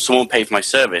issue with someone paid for my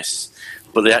service,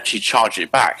 but they actually charged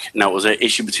it back. Now, it was an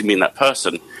issue between me and that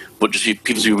person, but just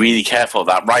people should be really careful of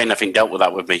that. Ryan, I think, dealt with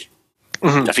that with me.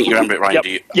 Mm-hmm. I think you remember it, Ryan,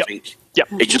 do you? I think. Yep.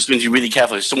 It just means you're really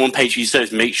careful. If someone pays for your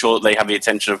service, make sure they have the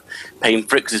intention of paying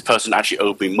for it, because this person actually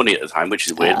owed me money at the time, which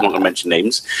is weird. I'm not going to mention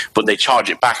names, but they charge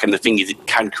it back, and the thing is, it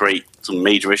can create some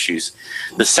major issues.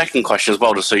 The second question as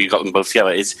well, just so you got them both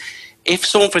together, is if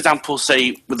someone, for example,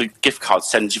 say with a gift card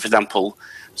sends you, for example,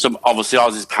 some, obviously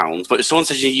ours is pounds, but if someone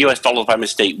sends you US dollars by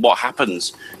mistake, what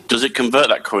happens? Does it convert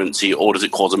that currency, or does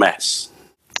it cause a mess?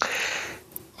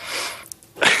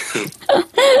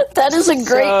 That is a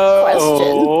great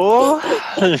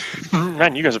question.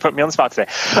 Man, you guys are putting me on the spot today.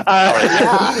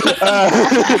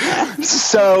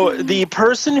 So the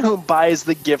person who buys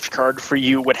the gift card for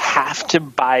you would have to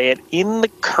buy it in the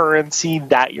currency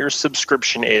that your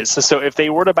subscription is. So if they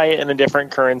were to buy it in a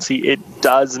different currency, it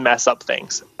does mess up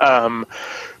things.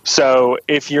 So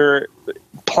if your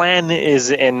plan is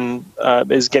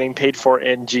getting paid for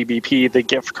in GBP, the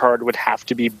gift card would have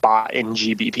to be bought in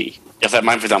GBP. If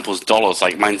mine, for example, is dollars,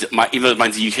 like even though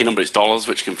mine's a UK number, it's dollars,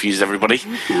 which confuses everybody.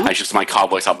 Mm-hmm. It's just my card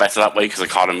works out better that way because the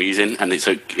card I'm using, and it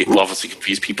will obviously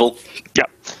confuse people. Yeah.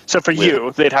 So for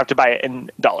you, they'd have to buy it in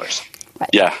dollars.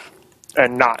 Right. Yeah.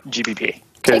 And not GBP.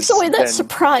 Takes away that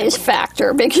surprise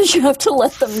factor because you have to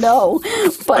let them know.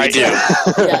 But, I do.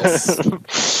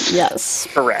 Yes.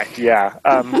 Correct, yeah.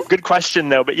 Good question,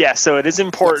 though. But yeah, so it is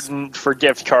important for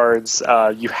gift cards.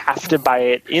 You have to buy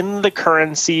it in the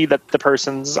currency that the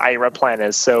person's IRA plan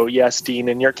is. So yes, Dean,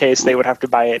 in your case, they would have to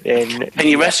buy it in... Can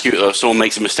you rescue it, though? If someone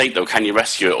makes a mistake, though, can you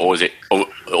rescue it, or do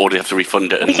they have to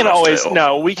refund it? We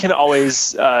can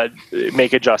always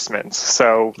make adjustments.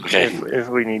 So if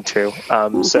we need to,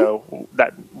 so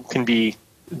that can be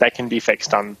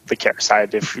fixed on the care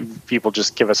side if people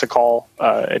just give us a call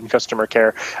in customer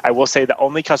care. I will say that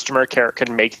only customer care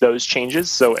can make those changes.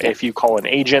 So if you call an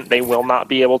agent, they will not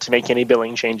be able to make any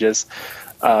billing changes.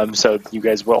 So you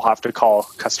guys will have to call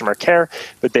customer care,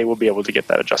 but they will be able to get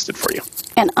that adjusted for you.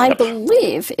 And I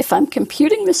believe, if I'm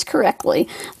computing this correctly,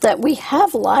 that we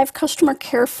have live customer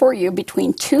care for you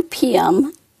between 2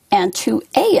 p.m. and 2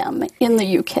 a.m. in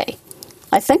the UK.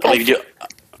 I think I've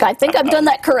done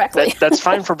that correctly. That's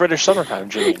fine for British summertime,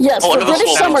 Jimmy. Yes, for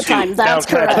British summertime, that's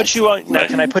correct. Can I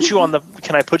put you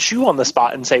on the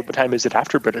spot and say what time is it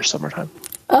after British summertime?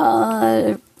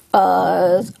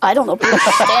 I don't know, British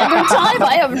Standard Time?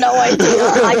 I have no idea.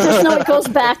 I just know it goes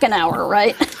back an hour,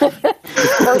 right?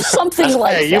 Or something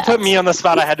like that. Hey, you put me on the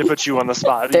spot, I had to put you on the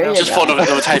spot. There you just thought of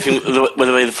the typing with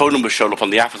the way the phone number showed up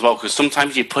on the app as well, because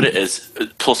sometimes you put it as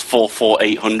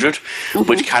 +44800,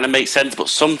 which kind of makes sense, but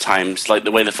sometimes, like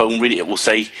the way the phone read it will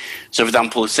say, so for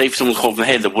example, say if someone called from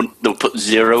here, they'll put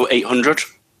 0800.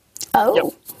 Oh. Yep.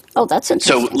 Oh, that's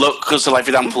interesting. So look, because like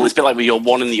for example, it's a bit like with your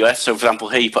one in the US. So for example,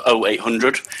 here you put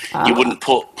 0800, you wouldn't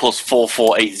put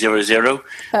 +44800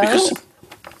 because.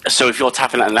 So if you're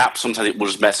tapping at an app, sometimes it will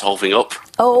just mess the whole thing up.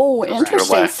 Oh,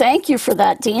 interesting. Thank you for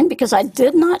that, Dean, because I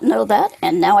did not know that,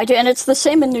 and now I do. And it's the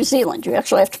same in New Zealand. You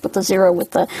actually have to put the 0 with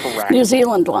the New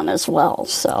Zealand one as well.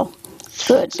 So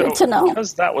good to know.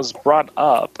 Because that was brought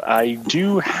up, I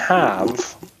do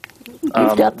have...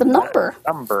 You've got the number.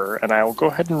 And I will go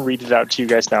ahead and read it out to you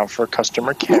guys now for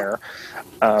customer care.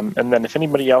 And then if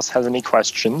anybody else has any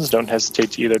questions, don't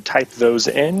hesitate to either type those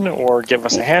in or give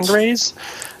us a hand raise,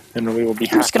 and we will be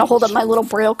happy. I'm just going to hold up my little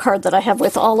Braille card that I have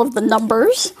with all of the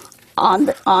numbers on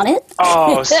it.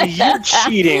 Oh, see, you're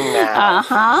cheating now.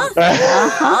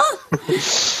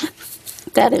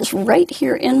 That is right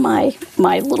here in my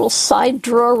little side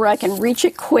drawer where I can reach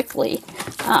it quickly.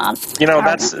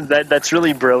 That's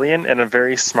really brilliant and a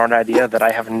very smart idea that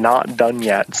I have not done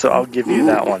yet, so I'll give you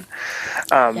that one.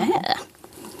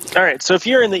 All right, so if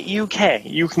you're in the UK,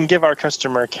 you can give our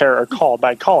customer care a call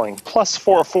by calling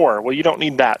 +44. Well, you don't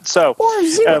need that. So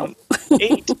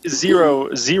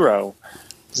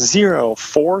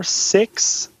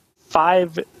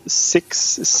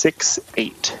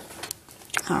 800-046-5668.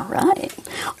 All right.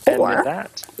 Or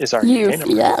that is our UK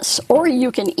number. Yes, or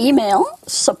you can email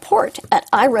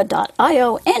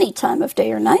support@ira.io any time of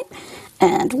day or night,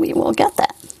 and we will get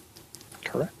that.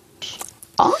 Correct.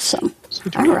 Awesome.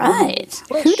 All right.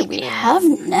 Who do we have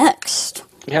next?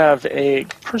 We have a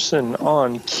person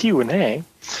on Q&A.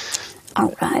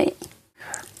 All right.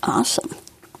 Awesome.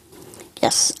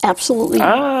 Yes, absolutely.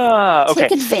 Okay.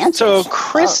 Take advantage. So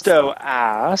Christo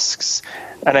asks,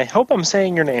 and I hope I'm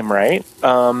saying your name right,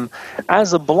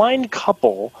 as a blind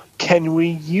couple, can we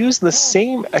use the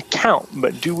same account,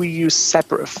 but do we use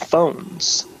separate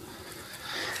phones?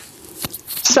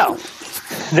 So,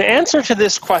 the answer to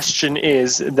this question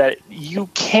is that you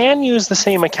can use the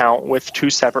same account with 2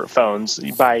 separate phones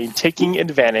by taking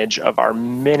advantage of our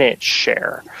minute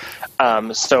share.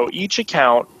 So each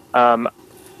account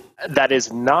that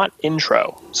is not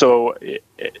intro. So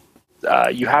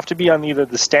you have to be on either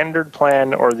the standard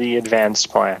plan or the advanced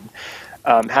plan.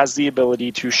 Has the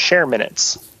ability to share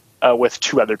minutes with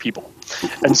 2 other people.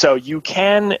 And so you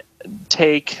can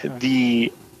take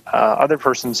the other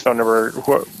person's phone number,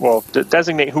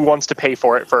 designate who wants to pay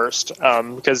for it first,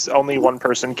 because only one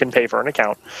person can pay for an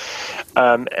account.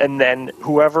 And then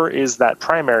whoever is that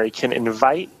primary can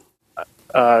invite,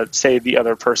 say, the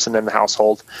other person in the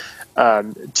household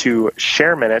to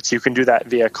share minutes. You can do that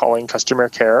via calling customer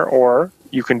care, or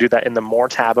you can do that in the More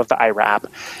tab of the IRA app,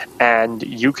 and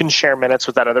you can share minutes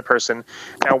with that other person.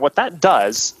 Now, what that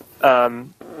does,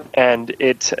 and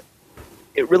it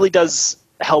really does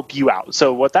help you out.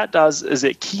 So what that does is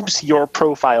it keeps your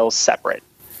profiles separate.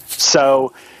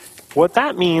 So what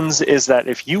that means is that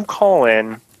if you call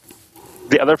in,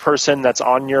 the other person that's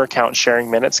on your account sharing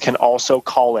minutes can also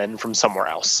call in from somewhere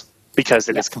else, because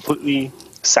it is completely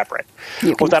separate.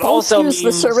 You can both use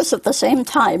the service at the same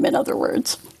time, in other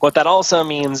words. What that also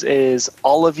means is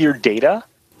all of your data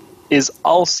is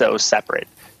also separate.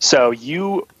 So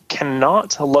you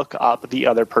cannot look up the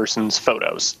other person's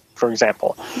photos, for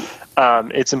example.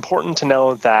 It's important to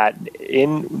know that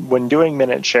when doing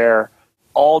minute share,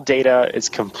 all data is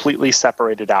completely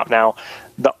separated out. Now,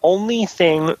 the only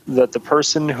thing that the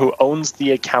person who owns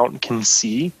the account can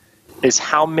see is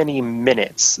how many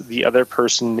minutes the other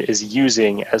person is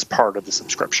using as part of the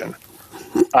subscription.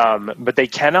 But they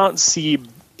cannot see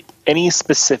any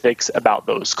specifics about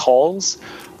those calls,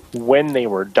 when they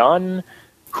were done,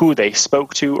 who they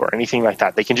spoke to, or anything like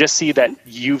that. They can just see that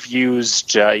you've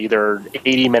used either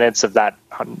 80 minutes of that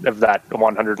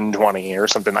 120 or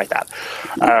something like that.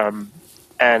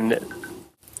 And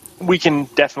we can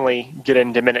definitely get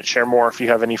into Minute Share more if you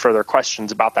have any further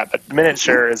questions about that. But Minute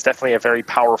Share is definitely a very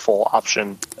powerful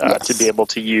option to be able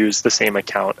to use the same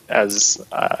account as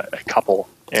a couple.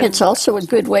 It's also a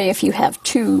good way if you have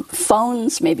two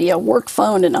phones, maybe a work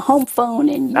phone and a home phone,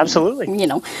 and you, absolutely,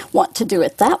 want to do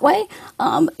it that way.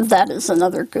 That is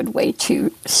another good way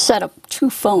to set up two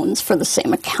phones for the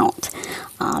same account.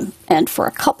 And for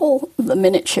a couple, the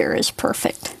Minute Share is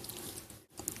perfect.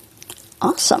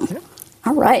 Awesome.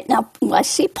 All right. Now, I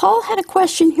see Paul had a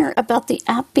question here about the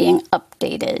app being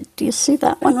updated. Do you see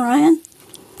that one, Ryan?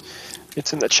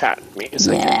 It's in the chat.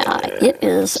 Yeah, it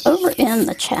is over in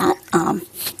the chat.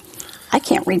 I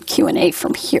can't read Q&A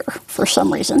from here for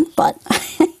some reason, but...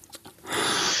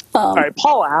 All right,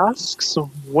 Paul asks,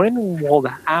 when will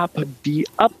the app be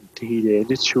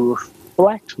updated to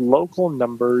reflect local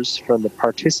numbers from the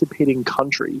participating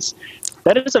countries?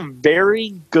 That is a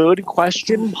very good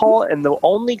question, Paul, and the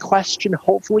only question,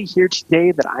 hopefully, here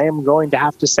today that I am going to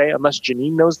have to say, unless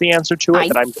Janine knows the answer to it,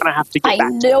 that I'm going to have to get back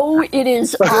to. I know it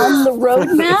is on the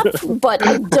roadmap, but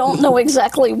I don't know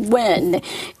exactly when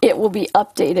it will be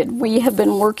updated. We have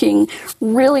been working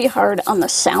really hard on the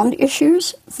sound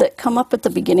issues that come up at the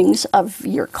beginnings of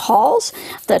your calls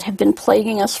that have been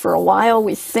plaguing us for a while.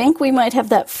 We think we might have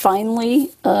that finally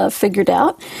figured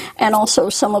out, and also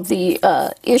some of the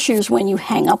issues when you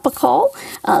hang up a call.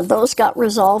 Those got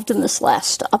resolved in this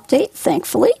last update,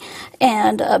 thankfully.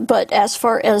 And but as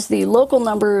far as the local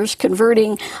numbers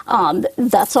converting,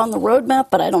 that's on the roadmap,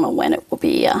 but I don't know when it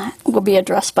will be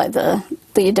addressed by the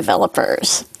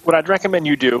developers. What I'd recommend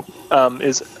you do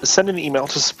is send an email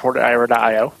to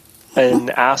support@aira.io and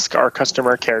ask our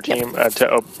customer care team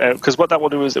because what that will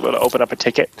do is it will open up a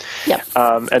ticket. Yep.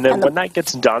 And then when that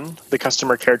gets done, the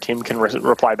customer care team can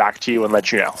reply back to you and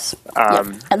let you know.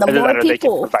 And the more people, they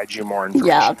can provide you more information.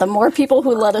 Yeah, the more people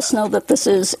who let us know that this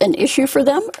is an issue for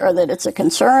them, or that it's a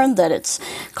concern, that it's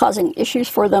causing issues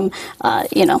for them,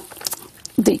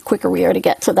 the quicker we are to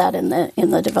get to that in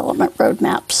the development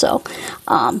roadmap. So.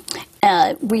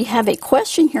 We have a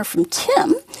question here from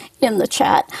Tim in the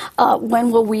chat.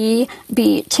 When will we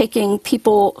be taking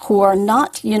people who are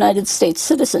not United States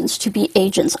citizens to be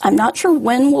agents? I'm not sure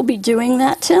when we'll be doing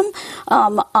that, Tim.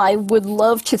 I would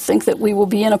love to think that we will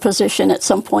be in a position at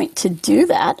some point to do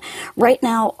that. Right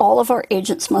now, all of our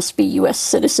agents must be U.S.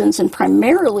 citizens, and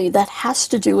primarily that has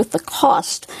to do with the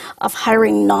cost of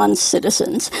hiring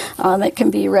non-citizens. It can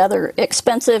be rather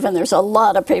expensive, and there's a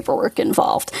lot of paperwork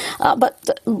involved. But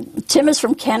Tim is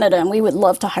from Canada, and we would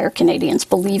love to hire Canadians,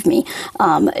 believe me,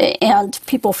 and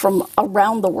people from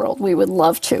around the world. We would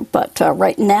love to, but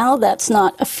right now that's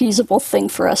not a feasible thing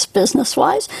for us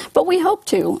business-wise, but we hope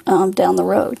to down the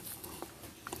road.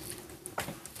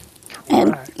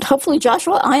 And hopefully,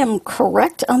 Joshua, I am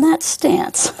correct on that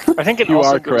stance. I think you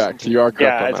are correct. You are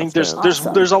correct. Yeah, I think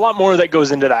there's a lot more that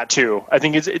goes into that too. I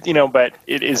think but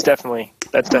it is definitely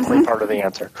part of the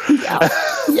answer.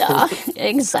 Yeah,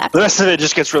 exactly. The rest of it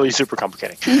just gets really super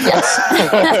complicated.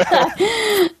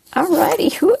 Yes. All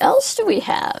righty. Who else do we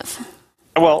have?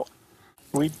 Well,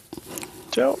 we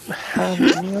don't have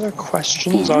any other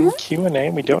questions on Q&A.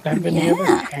 We don't have any other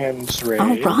hands raised.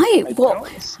 All right. Well,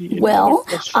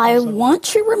 I want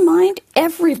to remind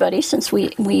everybody, since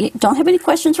we don't have any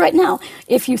questions right now,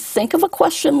 if you think of a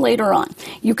question later on,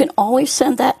 you can always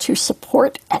send that to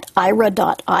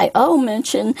support@aira.io.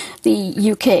 Mention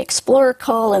the UK Explorer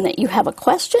call and that you have a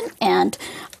question, and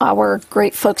our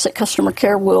great folks at Customer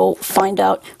Care will find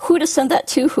out who to send that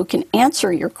to, who can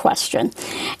answer your question,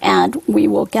 and we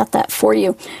will get that for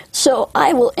you. So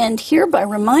I will end here by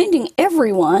reminding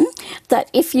everyone that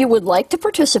if you would like to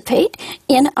participate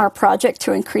in our project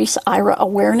to increase Aira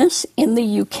awareness in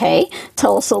the UK,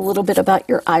 tell us a little bit about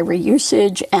your Aira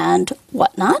usage and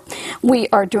whatnot. We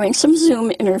are doing some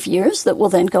Zoom interviews that will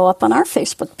then go up on our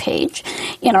Facebook page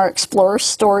in our Explorer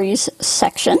Stories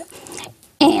section.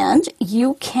 And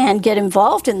you can get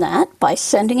involved in that by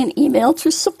sending an email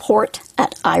to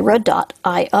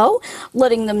support@aira.io,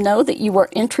 letting them know that you are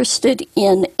interested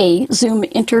in a Zoom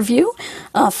interview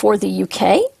for the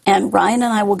UK. And Ryan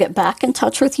and I will get back in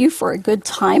touch with you for a good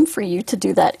time for you to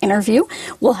do that interview.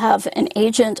 We'll have an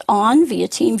agent on via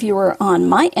TeamViewer on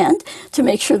my end to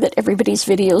make sure that everybody's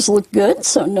videos look good,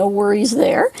 so no worries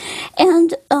there.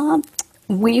 And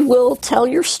we will tell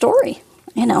your story.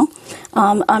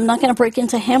 I'm not going to break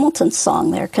into Hamilton's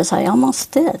song there because I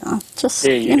almost did. Just,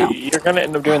 you're going to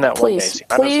end up doing that one day. Please,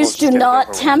 please do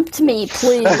not tempt me,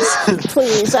 please.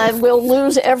 Please, I will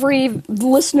lose every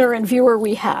listener and viewer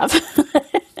we have.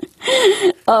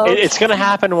 It's going to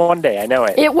happen one day. I know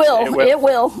it. It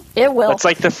will. It's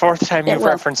like the fourth time you've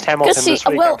referenced Hamilton this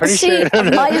week. I'm pretty sure.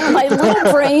 my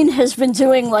little brain has been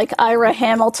doing like Ira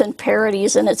Hamilton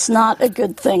parodies, and it's not a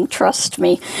good thing. Trust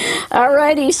me.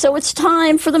 Alrighty, so it's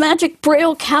time for the Magic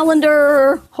Braille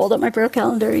Calendar. Hold up my Braille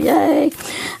Calendar. Yay.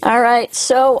 All right,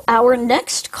 so our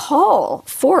next call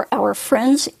for our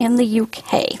friends in the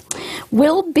UK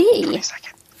will be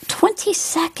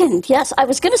 22nd. Yes, I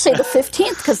was going to say the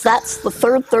 15th because that's the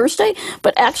third Thursday,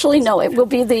 but actually, no, it will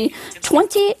be the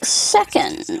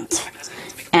 22nd.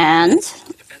 And,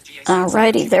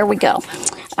 alrighty, there we go.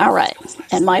 All right,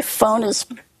 and my phone is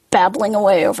babbling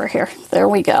away over here. There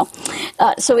we go.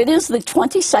 So it is the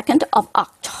 22nd of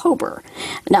October.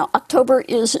 Now, October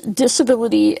is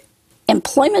Disability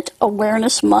Employment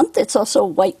Awareness Month. It's also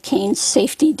White Cane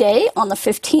Safety Day on the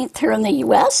 15th here in the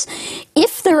U.S.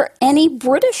 If there are any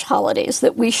British holidays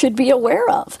that we should be aware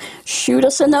of, shoot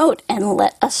us a note and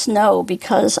let us know,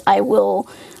 because I will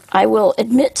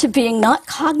admit to being not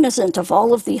cognizant of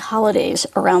all of the holidays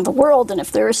around the world, and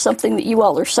if there is something that you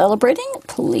all are celebrating,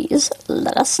 please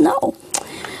let us know.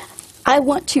 I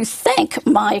want to thank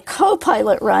my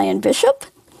co-pilot, Ryan Bishop.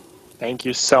 Thank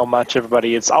you so much,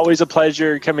 everybody. It's always a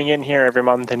pleasure coming in here every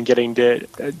month and getting to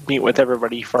meet with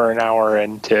everybody for an hour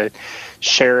and to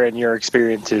share in your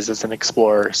experiences as an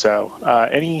explorer. So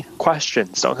any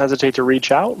questions, don't hesitate to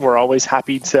reach out. We're always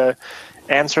happy to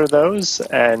answer those,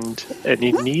 and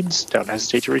any needs, don't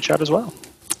hesitate to reach out as well.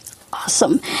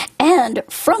 Awesome. And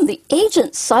from the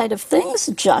agent side of things,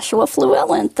 Joshua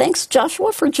Fluellen. Thanks,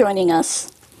 Joshua, for joining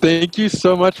us. Thank you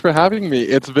so much for having me.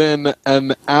 It's been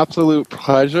an absolute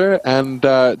pleasure. And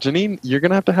Janine, you're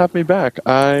going to have me back.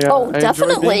 I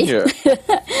definitely. Enjoy being here.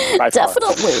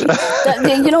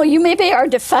 Definitely. You may be our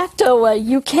de facto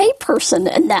UK person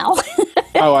now.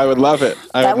 Oh, I would love it.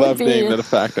 I would love being the de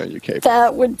facto UK person.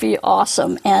 That would be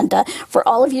awesome. And for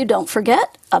all of you, don't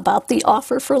forget about the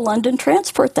offer for London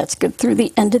transport. That's good through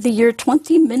the end of the year,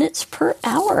 20 minutes per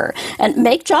hour. And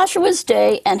make Joshua's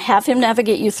day and have him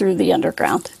navigate you through the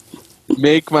underground.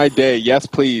 Make my day. Yes,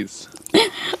 please.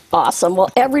 Awesome. Well,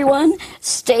 everyone,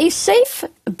 stay safe,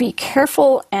 be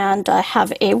careful, and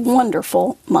have a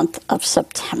wonderful month of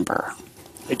September.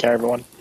 Take care, everyone.